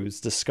works crews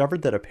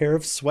discovered that a pair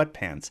of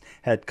sweatpants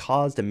had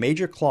caused a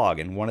major clog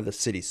in one of the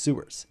city's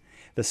sewers.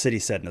 The city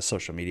said in a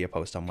social media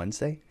post on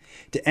Wednesday.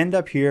 To end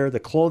up here, the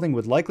clothing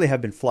would likely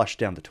have been flushed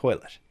down the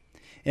toilet.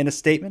 In a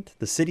statement,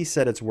 the city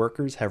said its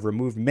workers have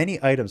removed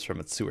many items from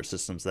its sewer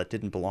systems that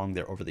didn't belong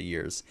there over the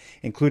years,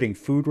 including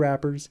food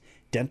wrappers,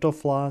 dental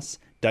floss,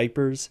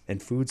 diapers,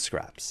 and food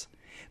scraps.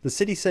 The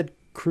city said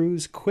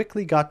crews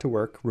quickly got to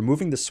work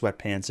removing the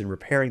sweatpants and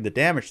repairing the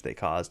damage they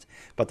caused,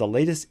 but the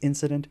latest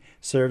incident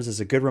serves as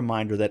a good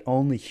reminder that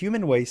only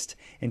human waste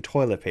and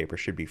toilet paper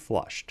should be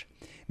flushed.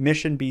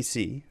 Mission,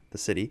 BC, the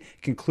city,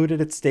 concluded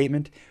its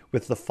statement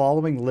with the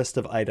following list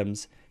of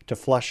items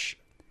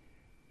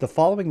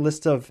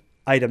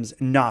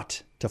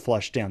not to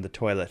flush down the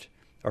toilet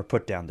or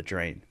put down the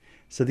drain.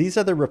 So these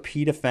are the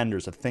repeat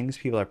offenders of things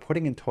people are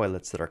putting in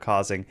toilets that are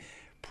causing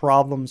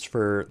problems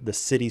for the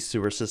city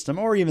sewer system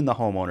or even the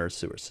homeowner's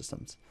sewer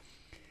systems.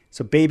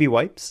 So baby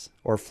wipes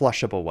or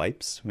flushable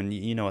wipes, when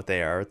you know what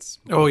they are, it's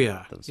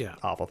those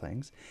awful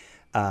things.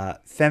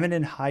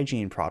 Feminine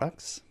hygiene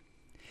products,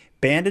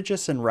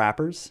 bandages and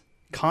wrappers,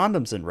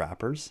 condoms and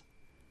wrappers.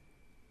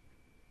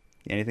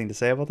 Anything to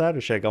say about that,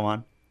 or should I go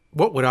on?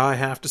 What would I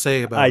have to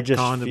say about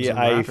condoms and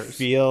wrappers?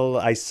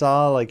 I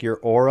saw like your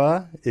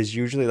aura is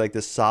usually like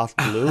this soft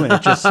blue, and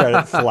it just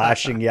started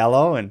flashing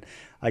yellow, and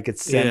I could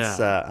sense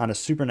on a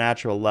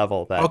supernatural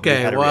level that you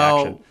had a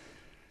reaction.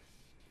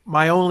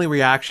 My only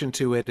reaction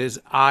to it is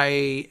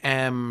I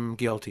am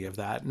guilty of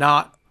that.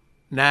 Not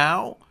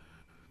now,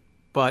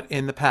 but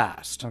in the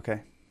past.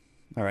 Okay.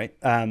 All right.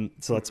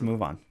 So let's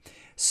move on.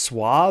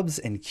 Swabs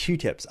and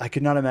Q-tips. I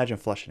could not imagine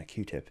flushing a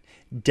Q-tip.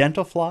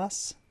 Dental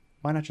floss.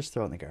 Why not just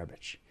throw it in the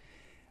garbage?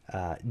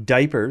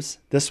 Diapers.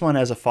 This one,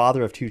 as a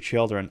father of 2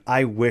 children,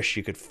 I wish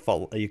you could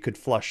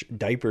flush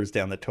diapers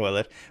down the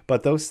toilet,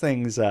 but those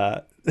things.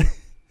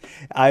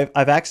 I've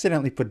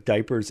accidentally put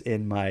diapers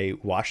in my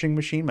washing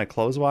machine, my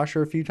clothes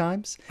washer, a few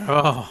times.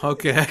 Oh,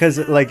 okay. Because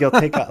like you'll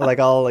take like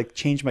I'll like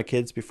change my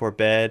kids before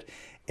bed,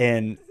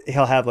 and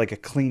he'll have like a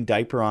clean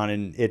diaper on,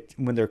 and it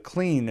when they're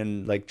clean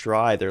and like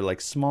dry, they're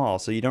like small,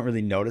 so you don't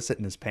really notice it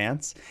in his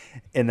pants.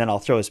 And then I'll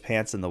throw his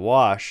pants in the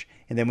wash,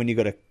 and then when you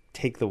go to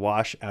take the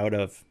wash out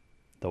of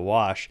the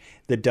wash,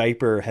 the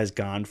diaper has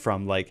gone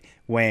from like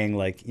weighing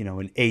like, you know,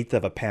 1/8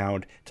 of a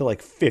pound to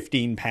like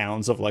 15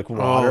 pounds of like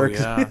water. Oh,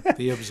 yeah.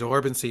 The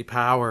absorbency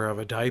power of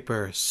a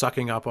diaper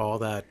sucking up all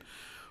that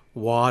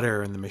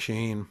water in the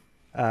machine.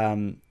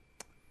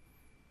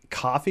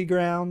 Coffee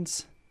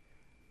grounds,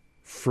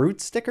 fruit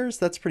stickers.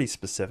 That's pretty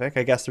specific.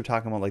 I guess they're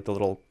talking about like the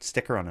little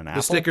sticker on an apple.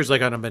 The sticker's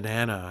like on a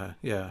banana.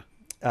 Yeah.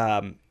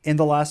 And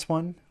the last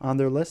one on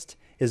their list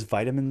is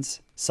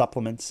vitamins,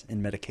 supplements,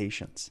 and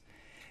medications.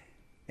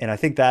 And I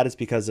think that is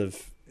because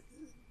of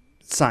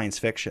science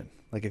fiction.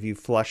 Like if you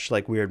flush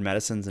like weird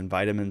medicines and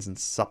vitamins and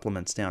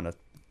supplements down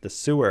the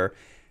sewer,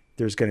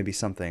 there's going to be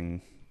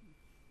something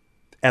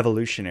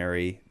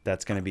evolutionary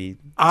that's going to be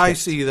I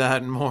see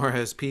that more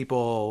as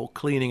people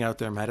cleaning out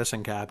their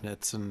medicine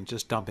cabinets and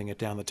just dumping it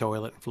down the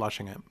toilet and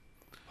flushing it.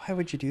 Why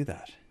would you do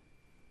that?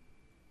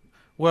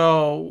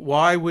 Well,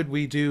 why would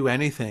we do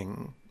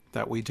anything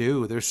that we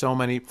do? There's so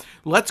many.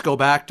 Let's go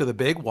back to the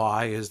big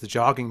why, is the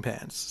jogging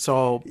pants.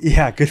 So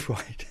yeah, good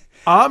point.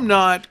 I'm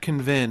not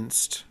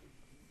convinced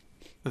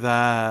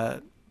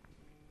that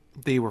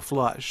they were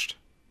flushed.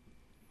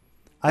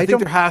 I think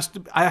there has to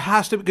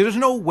because there's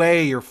no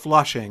way you're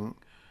flushing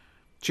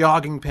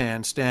jogging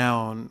pants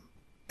down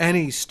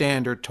any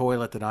standard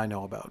toilet that I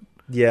know about.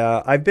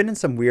 Yeah, I've been in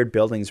some weird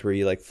buildings where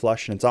you like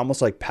flush and it's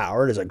almost like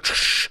powered. It's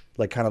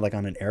like kind of like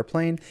on an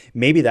airplane.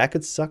 Maybe that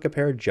could suck a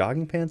pair of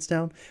jogging pants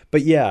down.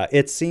 But yeah,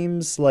 it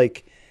seems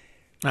like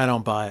I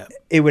don't buy it.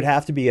 It would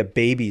have to be a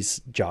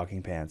baby's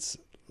jogging pants.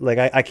 Like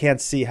I can't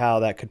see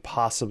how that could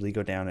possibly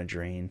go down a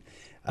drain.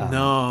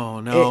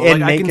 No.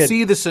 Like I can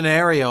see the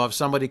scenario of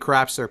somebody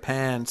craps their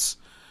pants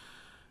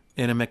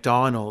in a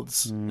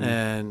McDonald's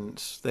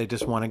and they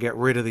just want to get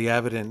rid of the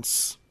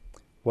evidence.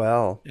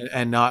 Well,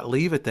 and not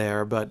leave it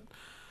there, but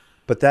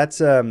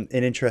that's an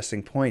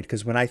interesting point,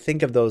 because when I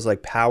think of those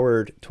like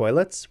powered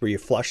toilets where you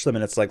flush them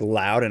and it's like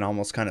loud and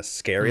almost kind of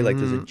scary, like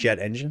there's a jet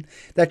engine,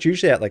 that's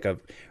usually at like a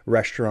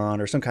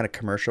restaurant or some kind of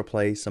commercial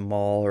place, a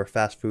mall or a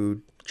fast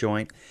food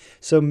joint.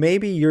 So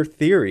maybe your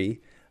theory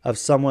of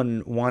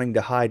someone wanting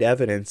to hide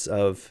evidence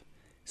of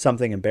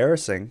something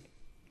embarrassing,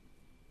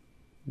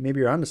 maybe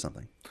you're onto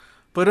something.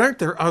 But aren't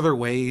there other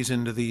ways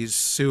into these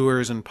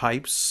sewers and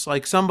pipes?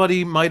 Like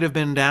somebody might have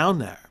been down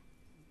there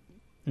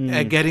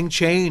getting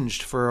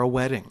changed for a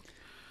wedding.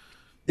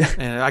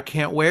 And I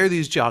can't wear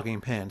these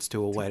jogging pants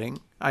to a wedding.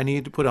 I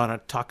need to put on a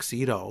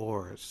tuxedo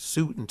or a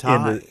suit and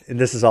tie. And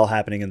this is all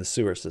happening in the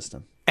sewer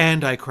system.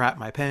 And I crap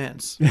my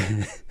pants.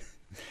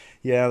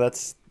 Yeah,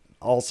 that's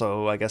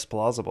also, I guess,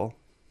 plausible.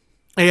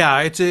 Yeah,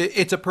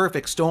 it's a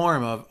perfect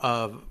storm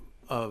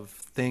of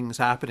things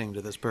happening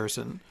to this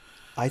person.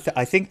 I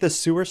think the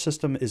sewer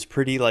system is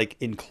pretty like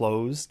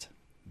enclosed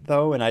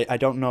though, and I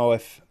don't know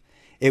if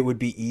it would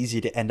be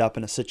easy to end up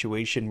in a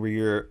situation where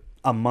you're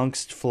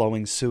amongst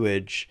flowing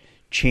sewage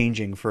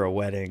changing for a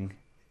wedding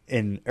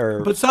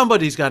but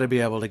somebody's got to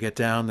be able to get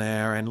down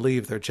there and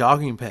leave their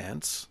jogging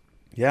pants.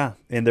 Yeah,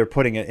 and they're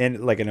putting it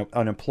in like an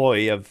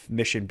employee of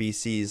Mission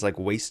BC's like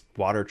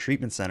wastewater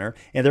treatment center,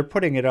 and they're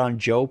putting it on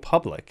Joe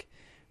Public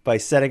by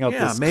setting up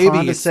this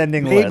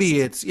condescending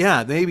list.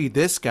 Maybe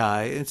this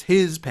guy, it's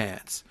his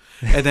pants.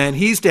 And then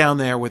he's down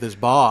there with his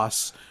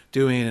boss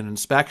doing an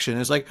inspection.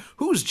 It's like,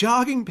 whose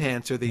jogging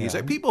pants are these?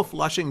 Are people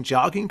flushing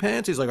jogging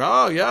pants? He's like,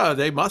 oh, yeah,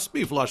 they must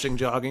be flushing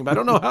jogging. But I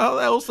don't know how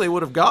else they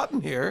would have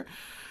gotten here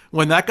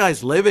when that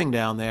guy's living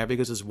down there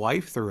because his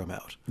wife threw him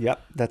out.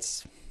 Yep,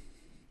 that's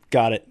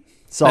got it.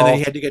 And then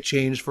he had to get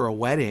changed for a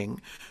wedding.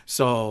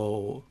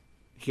 So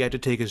he had to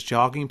take his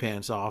jogging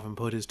pants off and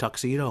put his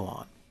tuxedo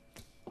on.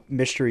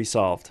 Mystery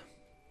solved.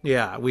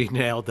 Yeah, we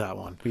nailed that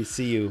one. We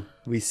see you,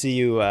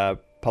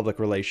 public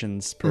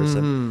relations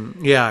person.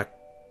 Yeah,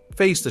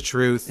 face the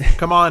truth.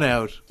 Come on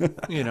out.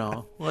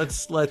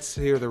 Let's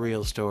hear the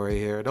real story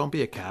here. Don't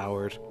be a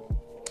coward.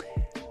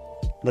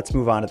 Let's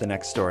move on to the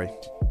next story.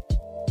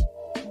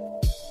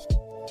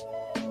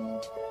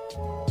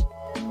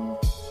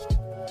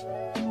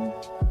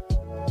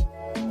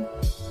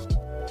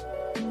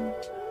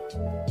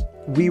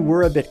 We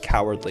were a bit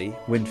cowardly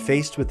when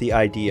faced with the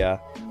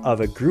idea of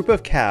a group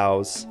of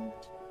cows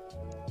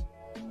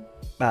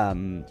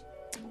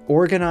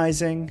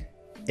organizing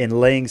and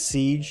laying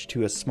siege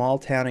to a small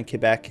town in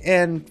Quebec,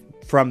 and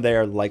from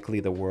there, likely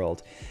the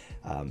world.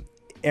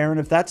 Aaron,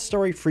 if that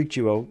story freaked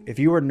you out, if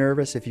you were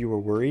nervous, if you were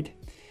worried,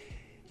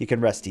 you can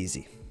rest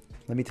easy.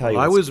 Let me tell you.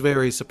 I was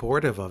very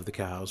supportive of the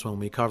cows when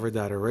we covered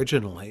that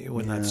originally,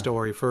 when that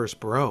story first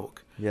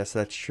broke. Yes,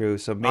 that's true.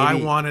 So maybe I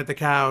wanted the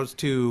cows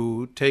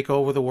to take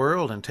over the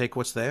world and take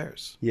what's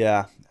theirs.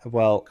 Yeah,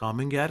 well, come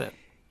and get it.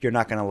 You're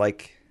not going to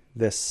like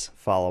this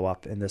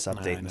follow-up in this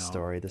update in the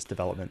story, this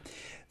development.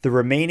 The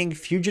remaining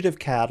fugitive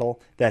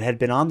cattle that had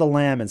been on the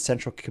lam in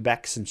central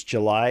Quebec since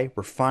July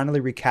were finally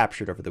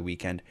recaptured over the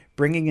weekend,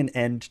 bringing an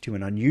end to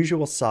an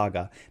unusual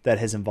saga that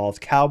has involved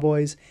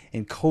cowboys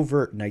and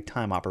covert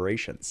nighttime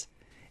operations.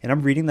 And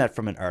I'm reading that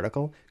from an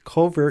article,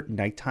 covert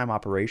nighttime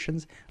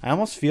operations. I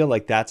almost feel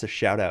like that's a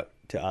shout out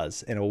to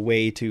us and a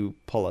way to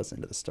pull us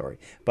into the story.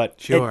 But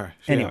sure.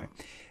 Anyway.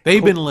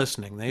 They've been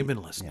listening.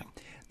 Yeah.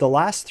 The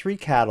last 3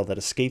 cattle that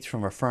escaped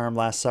from a farm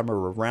last summer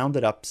were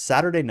rounded up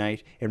Saturday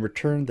night and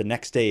returned the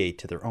next day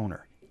to their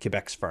owner,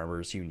 Quebec's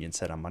Farmers Union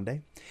said on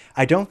Monday.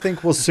 I don't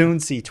think we'll soon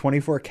see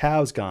 24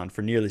 cows gone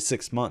for nearly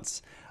 6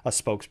 months, a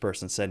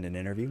spokesperson said in an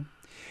interview.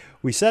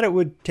 We said it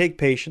would take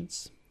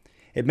patience.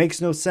 It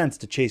makes no sense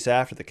to chase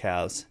after the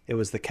cows. It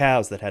was the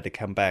cows that had to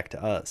come back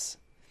to us.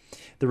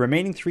 The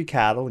remaining 3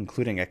 cattle,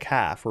 including a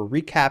calf, were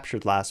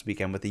recaptured last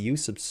weekend with the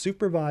use of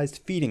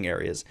supervised feeding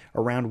areas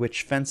around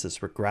which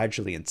fences were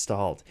gradually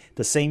installed,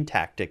 the same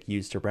tactic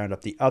used to round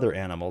up the other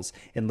animals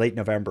in late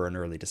November and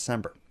early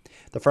December.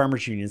 The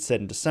Farmers Union said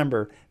in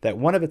December that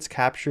one of its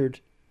capture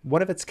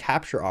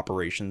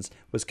operations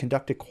was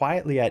conducted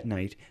quietly at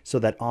night so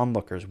that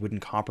onlookers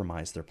wouldn't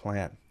compromise their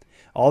plan.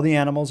 All the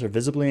animals are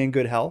visibly in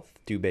good health,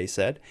 Dubé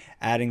said,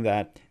 adding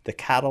that the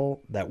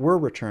cattle that were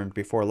returned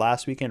before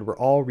last weekend were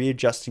all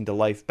readjusting to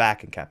life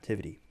back in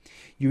captivity.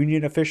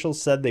 Union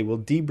officials said they will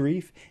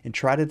debrief and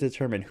try to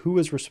determine who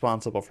is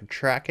responsible for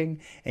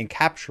tracking and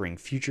capturing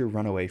future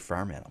runaway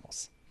farm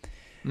animals.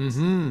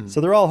 Mm-hmm.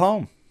 So they're all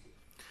home.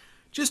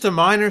 Just a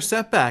minor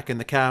setback in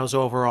the cows'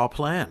 overall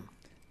plan.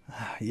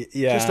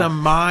 Yeah. Just a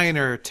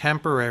minor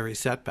temporary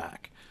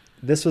setback.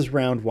 This was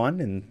round 1,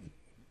 and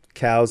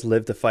cows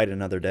live to fight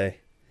another day.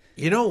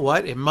 You know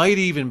what? It might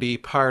even be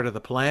part of the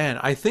plan.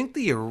 I think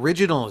the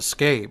original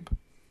escape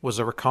was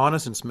a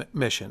reconnaissance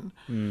mission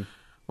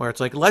where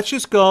it's like, let's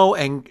just go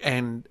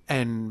and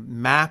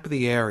map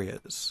the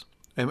areas.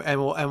 And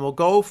we'll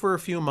go for a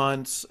few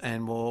months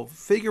and we'll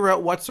figure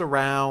out what's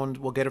around.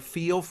 We'll get a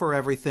feel for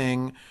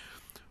everything,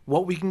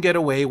 what we can get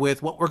away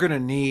with, what we're going to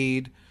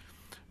need.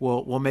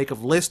 We'll make a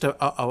list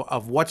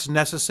of what's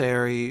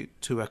necessary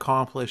to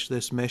accomplish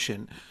this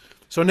mission.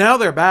 So now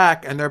they're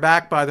back, and they're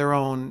back by their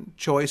own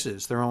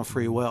choices, their own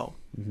free will.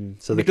 Mm-hmm.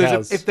 So the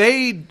because cows...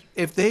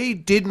 if they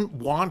didn't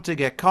want to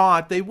get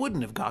caught, they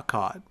wouldn't have got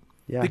caught.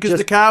 Yeah, because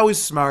the cow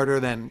is smarter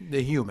than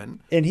the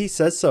human. And he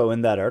says so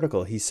in that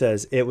article. He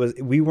says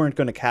we weren't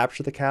going to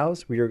capture the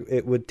cows.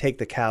 It would take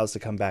the cows to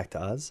come back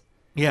to us.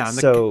 Yeah, and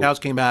the cows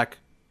came back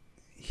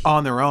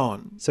on their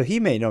own. So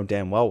he may know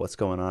damn well what's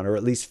going on, or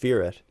at least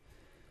fear it.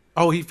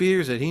 Oh, he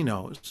fears it. He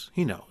knows.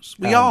 He knows.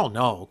 We all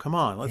know. Come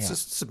on, let's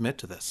just submit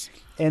to this.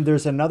 And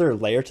there's another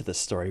layer to this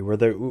story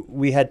where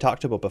we had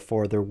talked about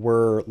before. There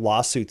were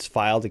lawsuits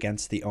filed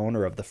against the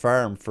owner of the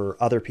farm for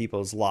other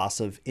people's loss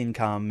of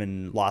income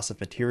and loss of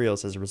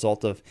materials as a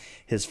result of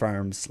his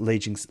farms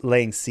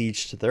laying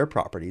siege to their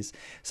properties.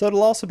 So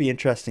it'll also be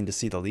interesting to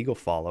see the legal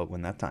fallout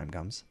when that time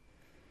comes.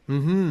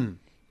 Mm-hmm.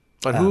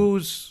 But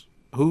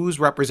who's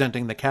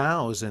representing the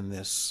cows in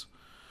this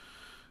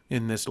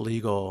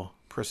legal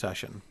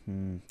procession?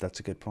 That's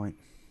a good point.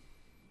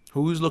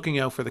 Who's looking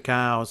out for the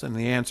cows? And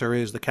the answer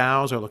is the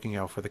cows are looking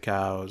out for the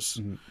cows.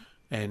 Mm-hmm.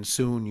 And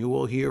soon you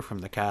will hear from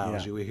the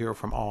cows. Yeah. You will hear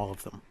from all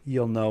of them.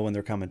 You'll know when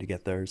they're coming to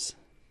get theirs.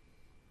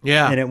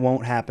 Yeah. And it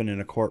won't happen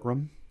in a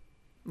courtroom?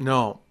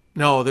 No,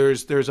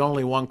 there's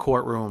only one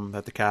courtroom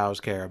that the cows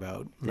care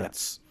about. Yeah.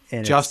 That's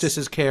justice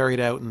is carried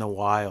out in the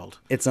wild.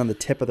 It's on the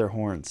tip of their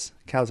horns.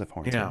 Cows have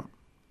horns. Yeah.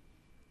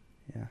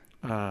 Right?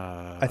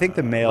 Yeah. I think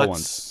the male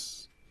ones...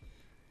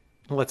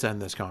 Let's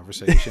end this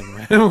conversation.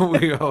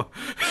 We go.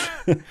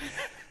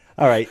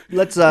 All right,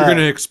 let's. You're going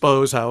to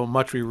expose how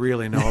much we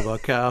really know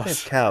about cows. They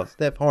have cows.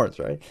 They have horns,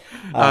 right?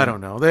 I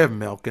don't know. They have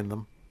milk in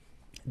them.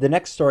 The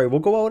next story,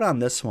 we'll go out on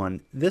this one.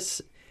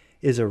 This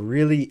is a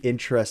really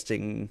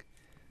interesting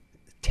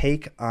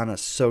take on a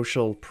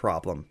social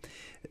problem.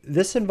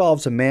 This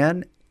involves a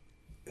man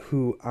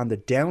who, on the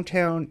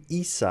downtown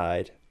east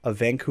side of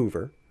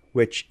Vancouver,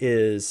 which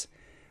is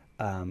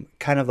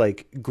kind of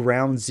like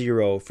ground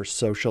zero for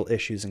social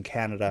issues in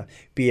Canada,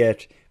 be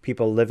it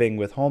people living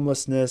with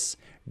homelessness,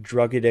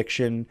 drug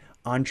addiction,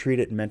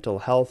 untreated mental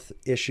health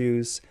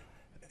issues,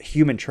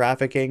 human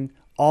trafficking.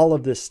 All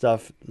of this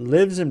stuff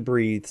lives and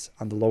breathes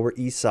on the Lower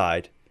East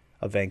Side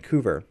of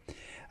Vancouver.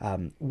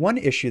 One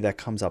issue that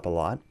comes up a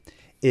lot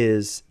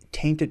is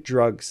tainted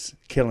drugs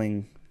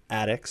killing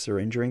addicts or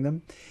injuring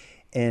them.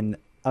 And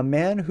a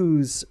man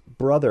whose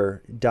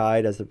brother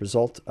died as a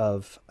result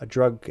of a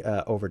drug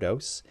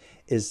overdose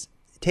is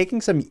taking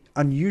some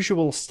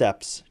unusual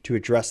steps to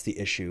address the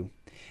issue.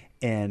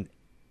 And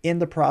in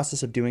the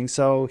process of doing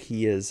so,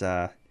 he is,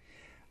 I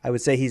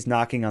would say he's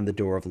knocking on the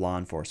door of law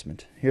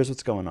enforcement. Here's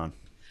what's going on.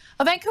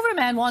 A Vancouver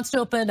man wants to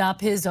open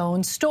up his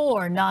own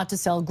store, not to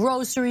sell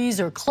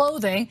groceries or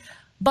clothing,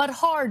 but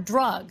hard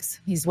drugs.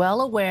 He's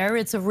well aware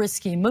it's a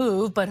risky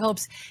move, but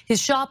hopes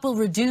his shop will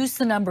reduce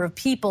the number of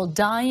people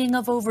dying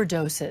of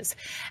overdoses.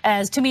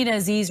 As Tamina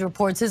Aziz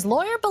reports, his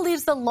lawyer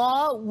believes the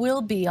law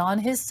will be on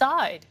his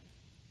side.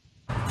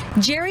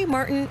 Jerry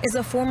Martin is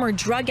a former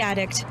drug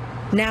addict.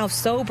 Now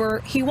sober,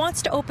 he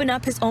wants to open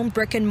up his own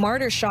brick and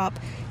mortar shop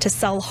to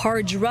sell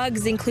hard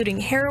drugs, including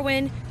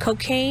heroin,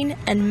 cocaine,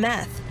 and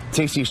meth. It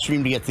takes the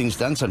extreme to get things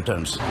done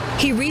sometimes.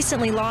 He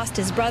recently lost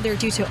his brother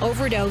due to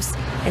overdose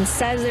and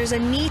says there's a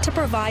need to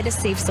provide a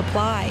safe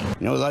supply.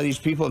 You know, a lot of these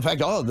people, in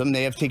fact, all of them,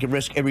 they have to take a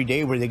risk every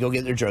day where they go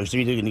get their drugs.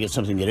 They're either going to get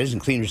something that isn't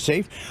clean or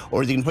safe,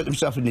 or they can put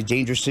themselves in a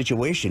dangerous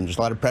situation. There's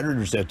a lot of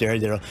predators out there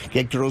that'll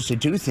get girls to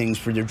do things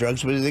for their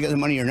drugs, whether they got the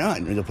money or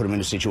not, or they'll put them in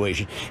a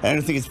situation. And I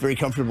don't think it's very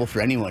comfortable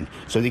for anyone.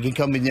 So they can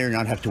come in there and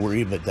not have to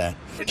worry about that.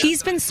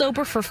 He's been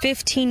sober for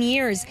 15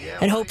 years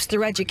and hopes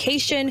through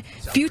education,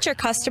 future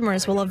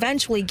customers will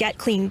eventually get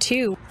clean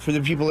too. For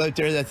the people out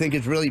there that think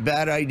it's a really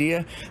bad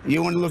idea,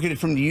 you want to look at it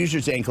from the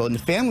user's ankle and the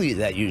family of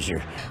that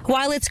user.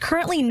 While it's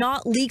currently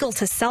not legal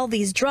to sell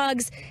these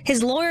drugs,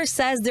 his lawyer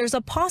says there's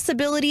a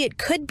possibility it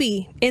could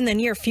be in the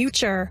near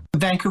future.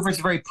 Vancouver is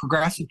a very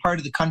progressive part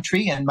of the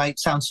country and might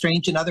sound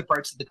strange in other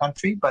parts of the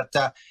country, but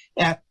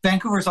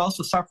Vancouver is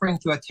also suffering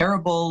through a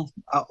terrible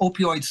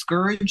opioid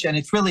scourge, and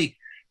it's really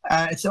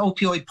it's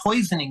opioid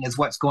poisoning is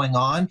what's going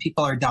on.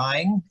 People are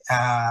dying.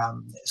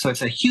 So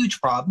it's a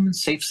huge problem.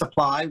 Safe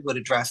supply would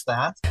address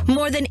that.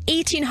 More than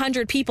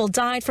 1,800 people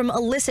died from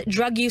illicit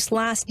drug use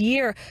last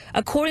year,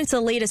 according to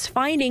the latest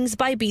findings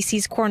by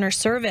BC's Coroner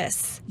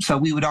Service. So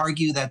we would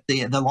argue that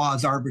the law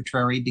is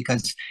arbitrary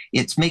because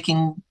it's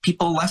making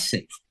people less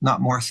safe, not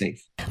more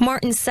safe.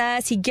 Martin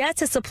says he gets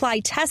his supply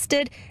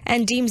tested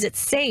and deems it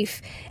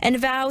safe, and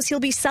vows he'll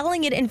be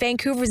selling it in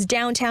Vancouver's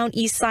downtown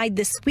east side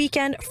this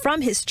weekend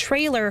from his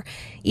trailer,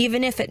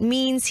 even if it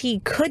means he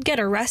could get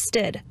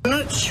arrested. I'm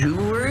not too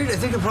worried. I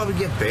think I'll probably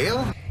get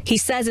bail. He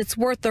says it's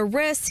worth the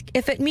risk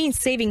if it means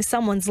saving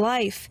someone's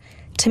life.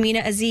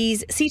 Tamina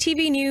Aziz,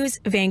 CTV News,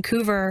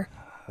 Vancouver.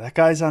 That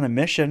guy's on a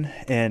mission,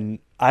 and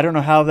I don't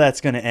know how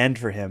that's going to end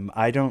for him.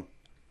 I don't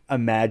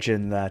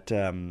imagine that...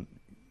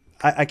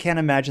 I can't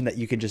imagine that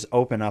you can just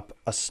open up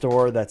a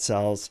store that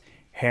sells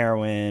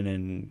heroin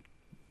and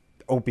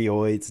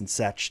opioids and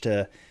such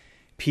to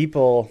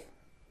people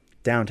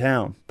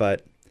downtown.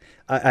 But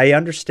I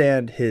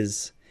understand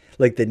his,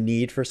 like, the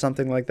need for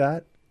something like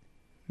that.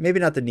 Maybe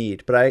not the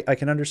need, but I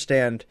can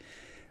understand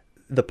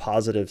the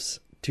positives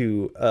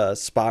to a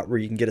spot where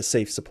you can get a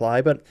safe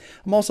supply. But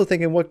I'm also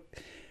thinking, what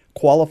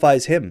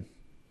qualifies him?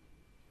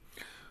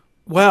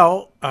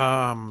 Well,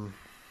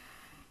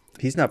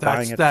 he's not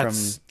buying it from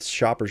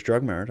Shoppers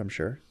Drug Mart, I'm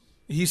sure.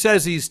 He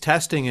says he's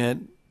testing it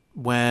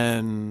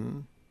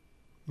when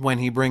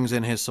he brings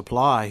in his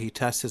supply. He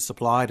tests his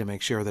supply to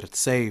make sure that it's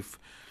safe.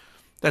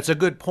 That's a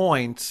good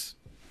point.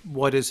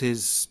 What is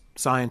his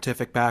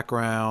scientific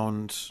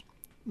background?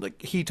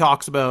 Like, he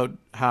talks about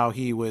how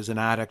he was an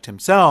addict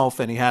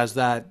himself, and he has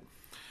that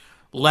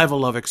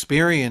level of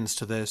experience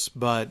to this,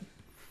 but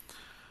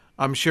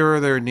I'm sure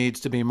there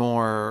needs to be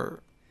more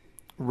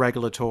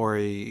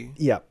regulatory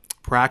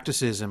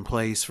practices in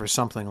place for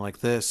something like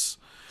this.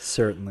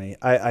 Certainly.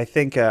 I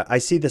think I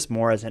see this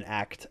more as an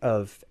act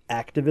of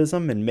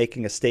activism and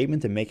making a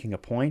statement and making a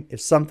point. If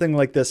something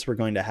like this were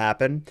going to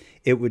happen,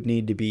 it would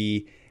need to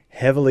be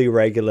heavily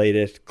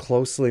regulated,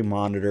 closely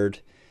monitored,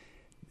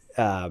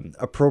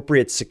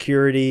 appropriate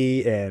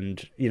security,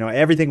 and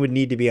everything would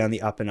need to be on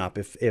the up and up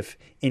if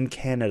in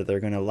Canada they're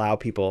going to allow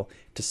people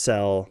to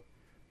sell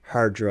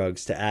hard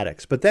drugs to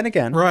addicts. But then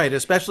again, right,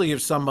 especially if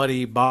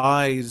somebody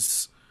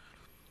buys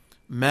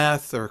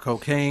meth or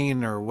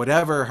cocaine or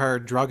whatever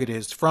hard drug it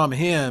is from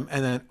him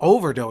and then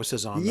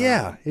overdoses on them.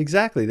 Yeah,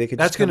 exactly.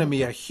 That's going to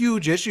be a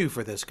huge issue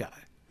for this guy.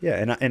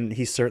 Yeah, and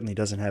he certainly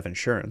doesn't have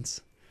insurance.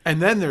 And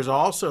then there's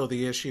also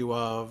the issue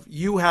of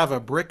you have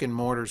a brick and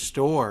mortar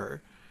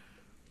store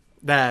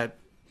that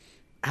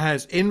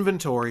has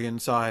inventory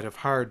inside of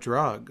hard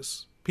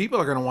drugs. People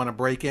are going to want to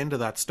break into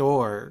that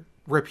store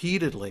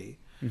repeatedly.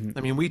 Mm-hmm.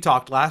 I mean, we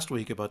talked last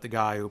week about the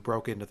guy who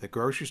broke into the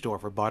grocery store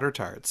for butter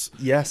tarts.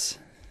 Yes.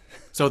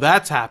 So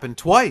that's happened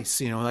twice.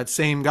 That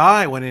same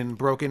guy went in and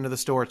broke into the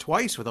store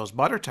twice with those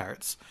butter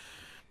tarts.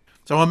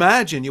 So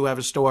imagine you have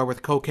a store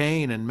with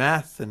cocaine and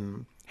meth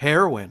and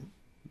heroin.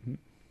 Mm-hmm.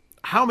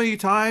 How many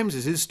times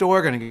is his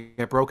store going to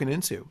get broken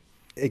into?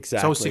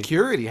 Exactly. So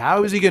security,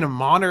 how is he going to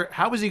monitor?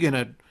 How is he going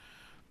to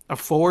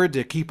afford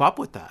to keep up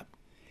with that?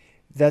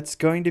 There's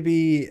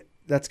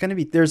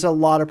a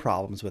lot of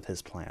problems with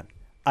his plan.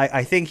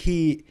 I think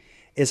he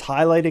is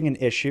highlighting an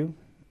issue,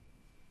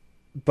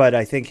 but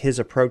I think his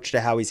approach to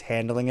how he's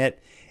handling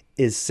it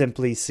is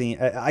simply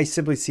I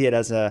simply see it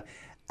as a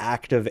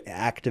act of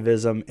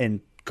activism and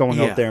going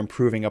out there and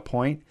proving a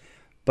point.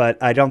 But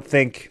I don't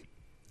think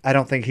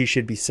he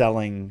should be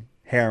selling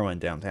heroin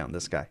downtown,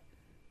 this guy.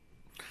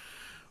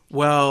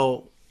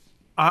 Well,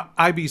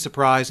 I'd be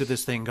surprised if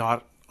this thing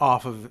got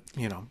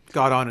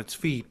on its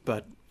feet,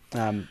 but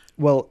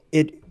Well,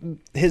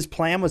 his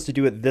plan was to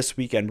do it this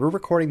weekend. We're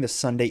recording this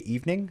Sunday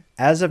evening.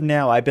 As of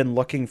now, I've been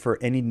looking for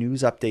any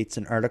news updates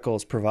and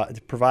articles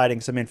providing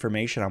some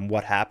information on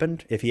what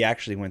happened, if he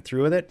actually went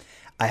through with it.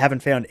 I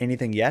haven't found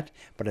anything yet,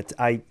 but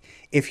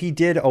if he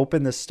did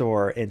open the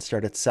store and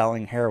started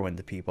selling heroin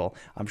to people,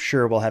 I'm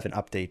sure we'll have an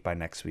update by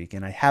next week.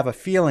 And I have a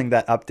feeling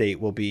that update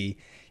will be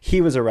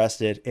he was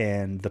arrested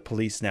and the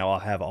police now will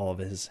have all of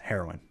his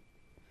heroin.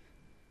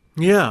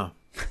 Yeah.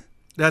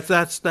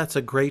 That's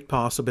a great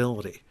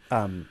possibility.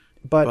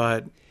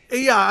 But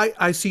yeah,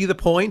 I see the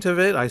point of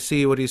it. I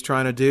see what he's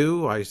trying to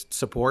do. I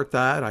support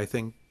that. I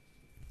think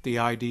the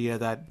idea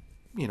that,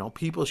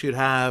 people should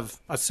have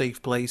a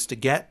safe place to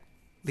get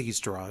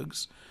these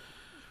drugs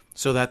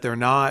so that they're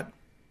not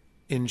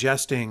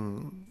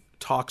ingesting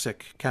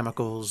toxic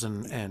chemicals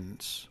and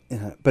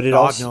but it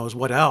God knows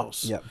what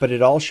else. Yeah, but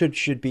it all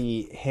should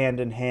be hand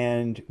in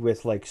hand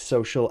with like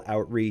social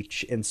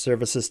outreach and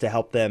services to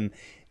help them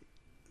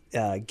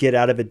get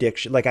out of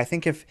addiction. Like I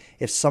think if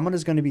someone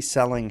is going to be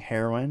selling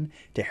heroin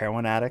to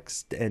heroin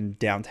addicts in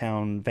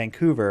downtown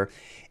Vancouver,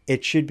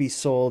 it should be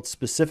sold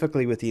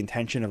specifically with the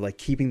intention of like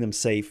keeping them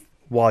safe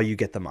while you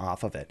get them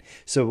off of it.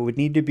 So it would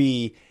need to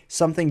be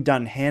something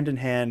done hand in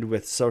hand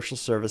with social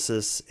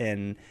services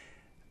and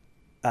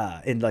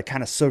like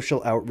kind of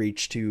social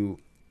outreach to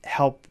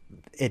help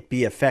it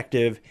be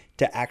effective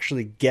to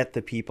actually get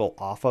the people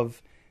off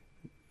of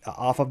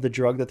the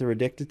drug that they're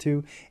addicted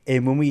to.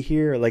 And when we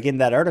hear, like in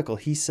that article,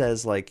 he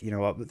says like,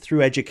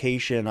 through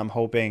education, I'm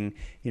hoping,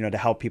 to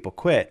help people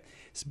quit.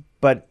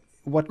 But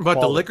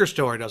the liquor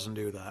store doesn't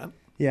do that.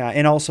 Yeah.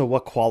 And also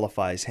what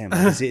qualifies him?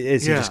 Is he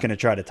just going to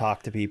try to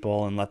talk to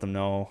people and let them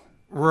know?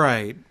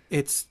 Right.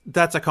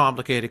 That's a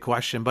complicated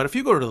question. But if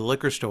you go to the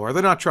liquor store,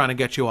 they're not trying to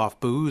get you off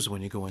booze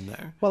when you go in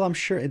there. Well, I'm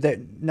sure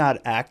that not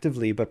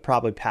actively, but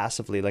probably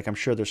passively. Like I'm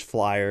sure there's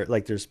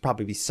there's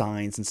probably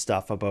signs and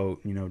stuff about,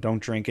 don't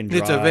drink and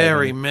drive. It's a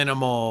very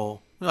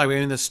minimal,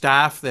 the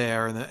staff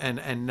there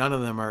and none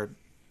of them are,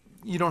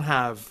 you don't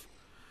have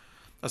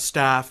a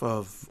staff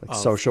of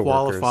social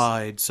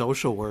qualified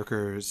social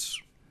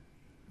workers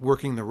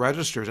working the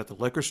registers at the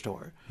liquor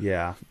store.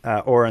 Yeah.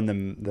 Or in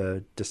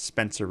the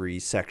dispensary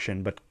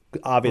section. But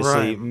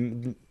obviously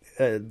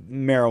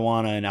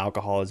marijuana and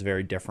alcohol is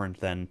very different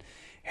than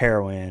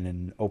heroin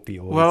and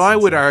opioids. Well, I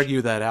would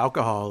argue that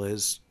alcohol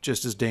is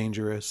just as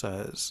dangerous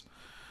as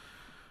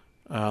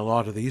a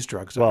lot of these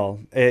drugs are. Well,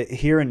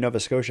 here in Nova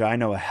Scotia, I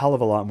know a hell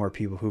of a lot more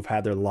people who've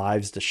had their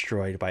lives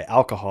destroyed by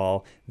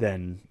alcohol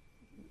than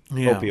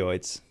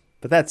opioids.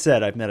 But that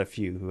said, I've met a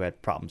few who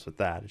had problems with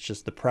that. It's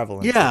just the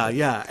prevalence.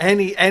 Yeah.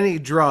 Any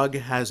drug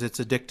has its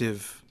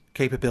addictive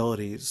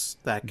capabilities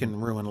that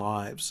can ruin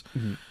lives.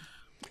 Mm-hmm.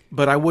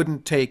 But I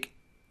wouldn't take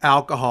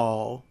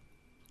alcohol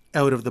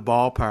out of the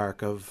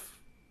ballpark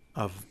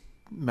of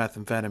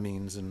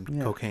methamphetamines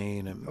and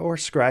cocaine or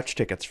scratch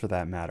tickets for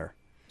that matter.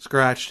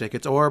 Scratch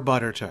tickets or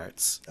butter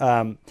tarts.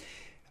 I'm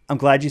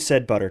glad you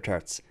said butter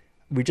tarts.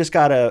 We just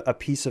got a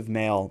piece of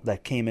mail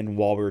that came in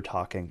while we were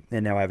talking,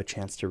 and now I have a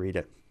chance to read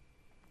it.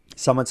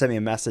 Someone sent me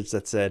a message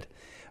that said,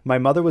 "My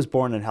mother was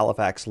born in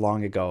Halifax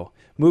long ago,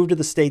 moved to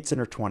the States in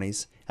her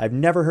 20s. I've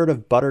never heard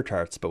of butter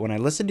tarts, but when I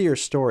listened to your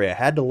story, I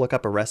had to look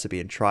up a recipe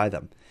and try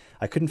them.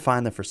 I couldn't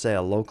find them for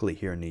sale locally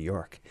here in New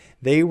York.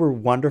 They were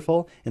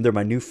wonderful, and they're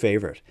my new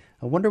favorite.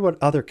 I wonder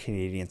what other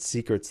Canadian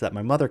secrets that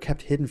my mother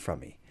kept hidden from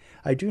me.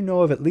 I do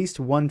know of at least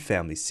one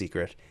family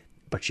secret,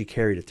 but she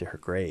carried it to her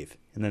grave."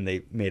 And then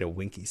they made a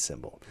winky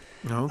symbol.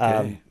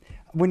 Okay.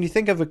 When you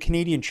think of a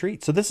Canadian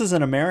treat, so this is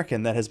an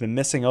American that has been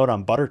missing out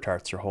on butter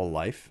tarts her whole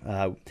life.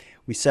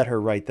 We set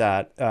her right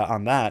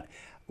on that.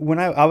 When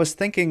I was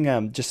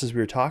thinking, just as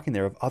we were talking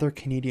there, of other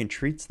Canadian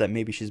treats that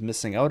maybe she's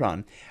missing out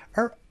on,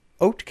 are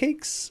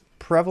oatcakes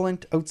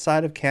prevalent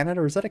outside of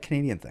Canada, or is that a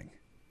Canadian thing?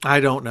 I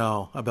don't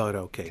know about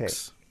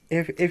oatcakes.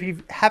 Okay. If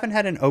you haven't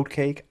had an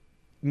oatcake,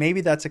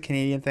 maybe that's a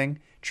Canadian thing.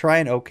 Try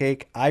an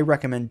oatcake. I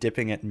recommend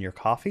dipping it in your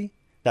coffee.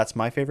 That's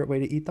my favorite way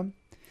to eat them.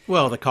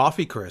 Well, the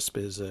coffee crisp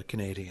is a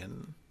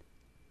Canadian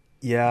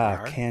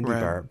bar, candy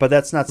bar. But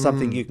that's not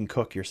something you can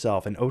cook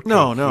yourself. An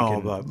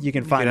oatcake, you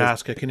can find. You could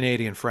ask a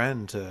Canadian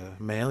friend to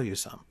mail you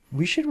some.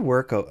 We should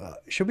work out.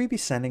 Should we be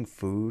sending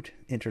food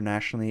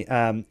internationally?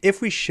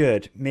 If we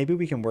should, maybe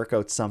we can work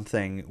out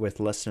something with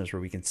listeners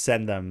where we can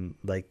send them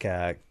like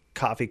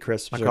coffee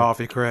crisps.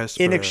 Coffee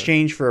crisp. In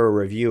exchange for a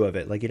review of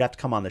it. Like you'd have to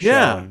come on the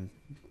show.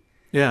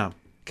 Yeah.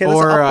 Okay,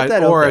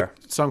 or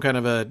some kind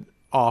of a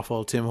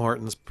awful Tim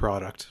Hortons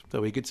product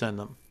that we could send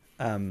them.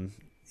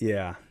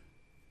 Yeah.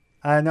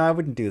 No, I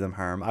wouldn't do them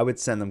harm. I would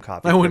send them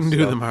coffee crisps. I wouldn't do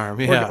though. them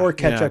harm, yeah. Or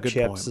ketchup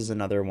chips point. is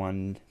another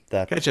one.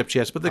 Ketchup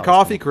chips. But the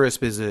coffee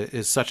crisp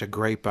is such a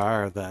great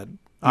bar that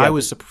I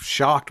was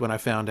shocked when I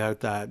found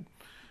out that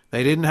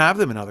They didn't have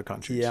them in other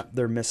countries. Yeah,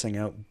 they're missing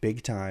out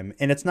big time.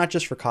 And it's not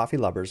just for coffee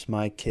lovers.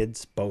 My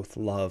kids both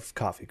love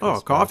Coffee Crisp. Oh,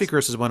 Coffee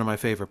Crisp is one of my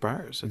favorite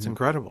bars. It's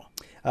incredible.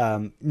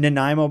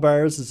 Nanaimo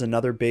bars is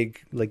another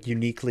big, like,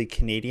 uniquely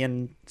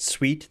Canadian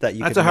sweet that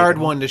you. That's a hard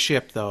one to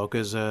ship though,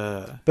 because.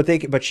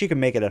 But she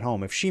can make it at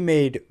home if she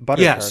made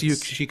butter tarts.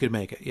 Yes, she could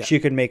make it. Yeah, she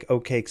could make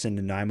oatcakes and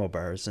Nanaimo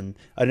bars and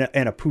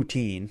a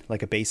poutine,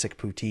 like a basic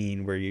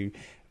poutine where you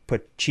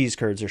put cheese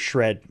curds or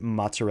shred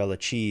mozzarella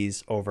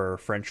cheese over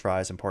French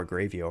fries and pour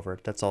gravy over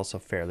it. That's also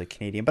fairly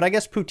Canadian. But I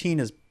guess poutine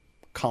is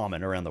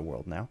common around the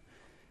world now.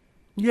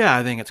 Yeah,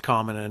 I think it's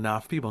common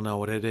enough. People know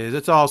what it is.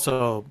 It's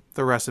also,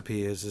 the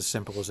recipe is as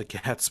simple as it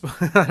gets.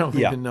 I don't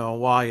even know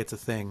why it's a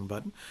thing.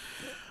 But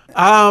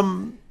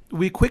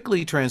we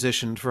quickly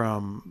transitioned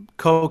from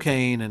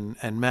cocaine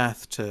and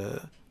meth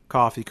to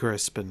Coffee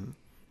Crisp and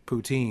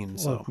poutine.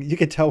 So you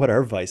can tell what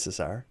our vices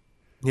are.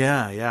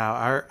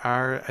 Yeah.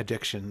 Our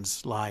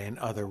addictions lie in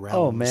other realms.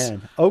 Oh,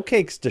 man.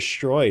 Oatcakes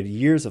destroyed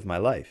years of my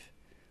life.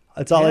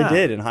 That's all I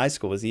did in high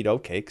school was eat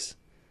oatcakes.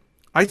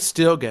 I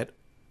still get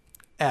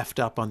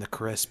effed up on the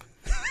crisp.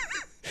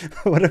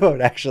 What about,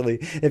 actually,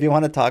 if you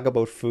want to talk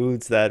about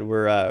foods that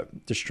were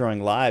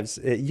destroying lives,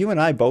 you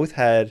and I both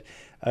had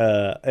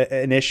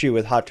an issue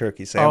with hot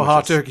turkey sandwiches. Oh,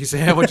 hot turkey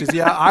sandwiches.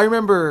 Yeah, I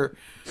remember,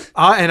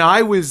 and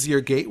I was your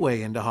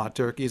gateway into hot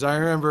turkeys. I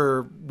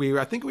remember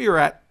I think we were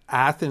at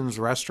Athens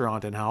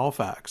restaurant in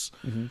Halifax,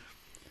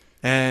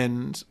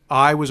 and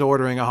I was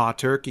ordering a hot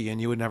turkey, and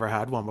you had never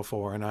had one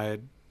before, and I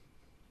had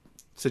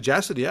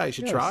suggested, you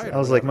should try it. I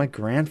was like, my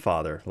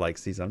grandfather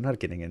likes these. I'm not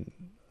getting in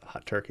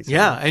hot turkey sandwich.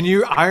 Yeah, and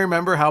I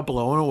remember how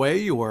blown away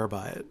you were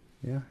by it.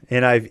 Yeah,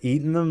 and I've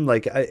eaten them.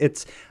 Like,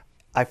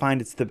 I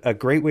find it's a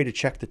great way to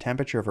check the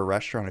temperature of a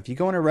restaurant. If you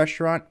go in a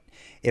restaurant,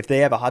 if they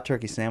have a hot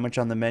turkey sandwich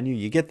on the menu,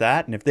 you get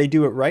that, and if they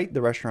do it right,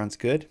 the restaurant's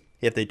good.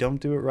 If they don't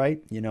do it right,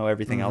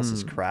 everything else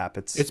is crap.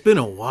 It's been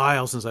a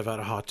while since I've had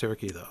a hot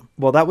turkey, though.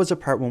 Well, that was a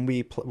part when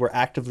we were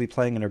actively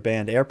playing in our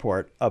band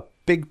Airport, a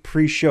big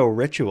pre-show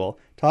ritual.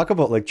 Talk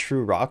about, like,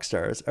 true rock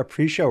stars. A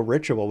pre-show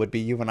ritual would be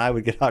you and I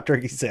would get hot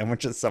turkey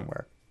sandwiches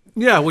somewhere.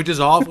 Yeah, which is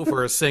awful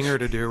for a singer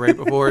to do right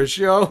before a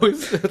show,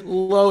 is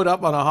load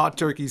up on a hot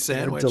turkey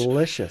sandwich. They're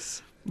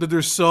delicious. But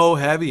they're so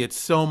heavy. It's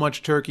so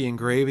much turkey and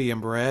gravy and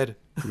bread.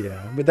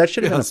 Yeah, but that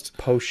should have been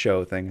a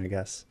post-show thing, I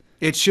guess.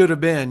 It should have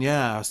been,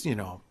 yeah.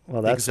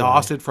 Well, that's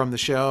exhausted from the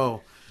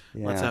show.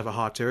 Yeah. Let's have a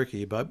hot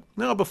turkey. But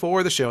no,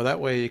 before the show. That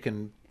way you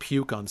can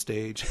puke on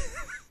stage.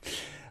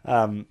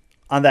 On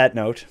that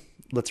note,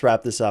 let's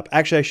wrap this up.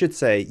 Actually, I should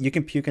say you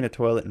can puke in a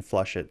toilet and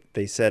flush it.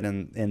 They said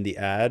in the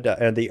ad,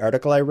 the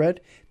article I read,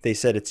 they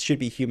said it should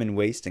be human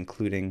waste,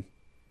 including,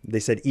 they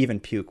said even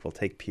puke will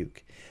take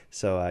puke.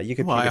 So you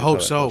can. Well, I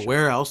hope so.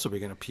 Where else are we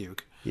going to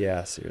puke?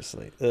 Yeah,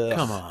 seriously. Ugh.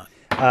 Come on.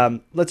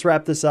 Let's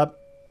wrap this up.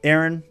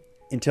 Aaron,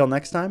 until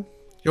next time.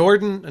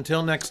 Jordan,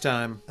 until next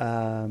time.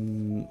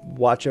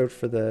 Watch out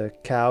for the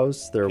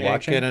cows. They're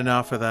watching. Can't get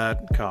enough of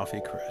that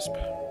Coffee Crisp.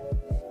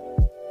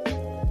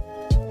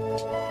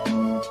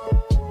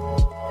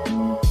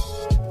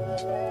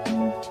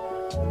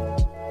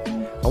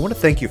 I want to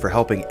thank you for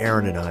helping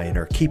Aaron and I in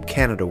our Keep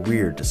Canada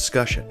Weird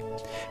discussion.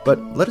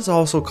 But let us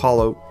also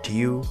call out to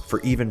you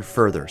for even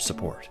further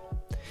support.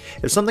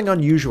 If something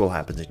unusual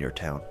happens in your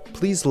town,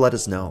 please let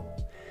us know.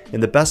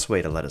 And the best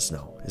way to let us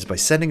know is by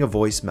sending a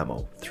voice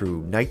memo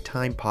through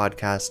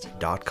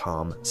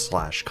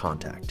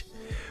nighttimepodcast.com/contact.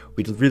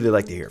 We'd really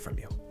like to hear from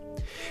you.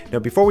 Now,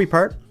 before we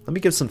part, let me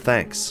give some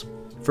thanks.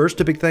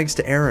 First, a big thanks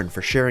to Aaron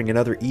for sharing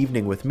another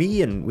evening with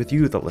me and with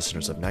you, the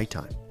listeners of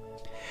Nighttime.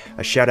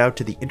 A shout out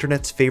to the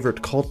internet's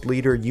favorite cult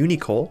leader,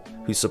 Unicole,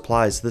 who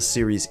supplies this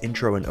series'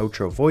 intro and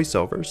outro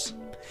voiceovers.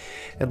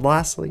 And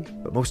lastly,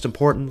 but most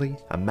importantly,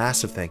 a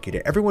massive thank you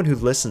to everyone who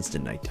listens to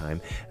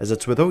Nighttime, as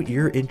it's without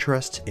your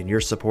interest and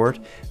your support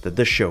that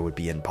this show would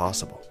be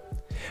impossible.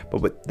 But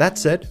with that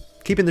said,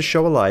 keeping the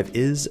show alive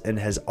is and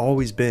has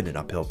always been an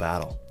uphill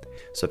battle.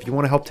 So if you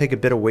want to help take a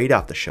bit of weight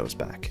off the show's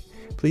back,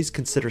 please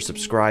consider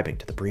subscribing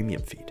to the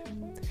premium feed.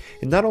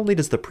 And not only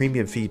does the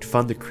premium feed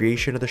fund the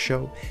creation of the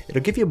show,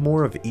 it'll give you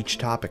more of each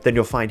topic than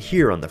you'll find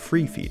here on the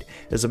free feed,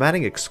 as I'm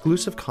adding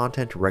exclusive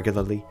content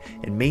regularly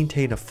and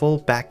maintain a full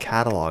back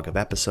catalog of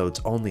episodes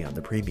only on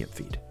the premium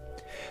feed.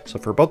 So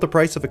for about the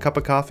price of a cup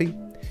of coffee,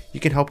 you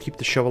can help keep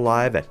the show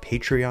alive at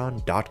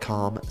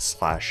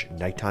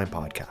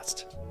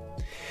patreon.com/nighttimepodcast.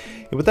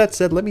 And with that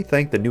said, let me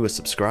thank the newest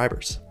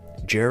subscribers.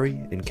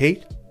 Jerry and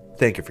Kate,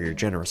 thank you for your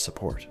generous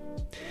support.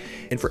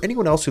 And for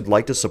anyone else who'd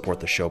like to support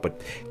the show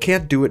but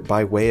can't do it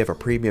by way of a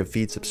premium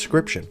feed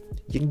subscription,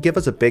 you can give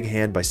us a big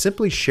hand by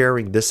simply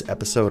sharing this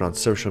episode on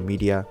social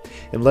media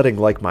and letting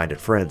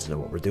like-minded friends know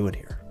what we're doing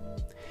here.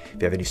 If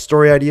you have any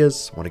story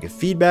ideas, want to give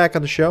feedback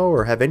on the show,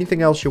 or have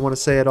anything else you want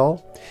to say at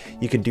all,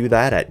 you can do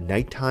that at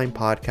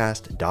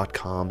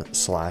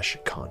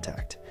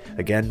nighttimepodcast.com/contact.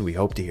 Again, we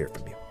hope to hear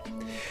from you.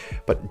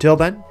 But until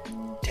then,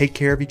 take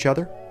care of each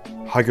other,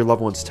 hug your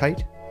loved ones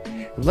tight,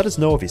 and let us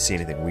know if you see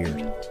anything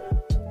weird.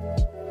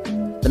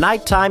 The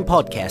Nighttime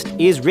Podcast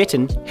is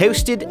written,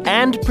 hosted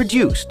and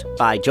produced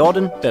by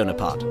Jordan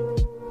Bonaparte.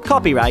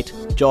 Copyright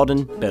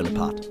Jordan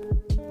Bonaparte.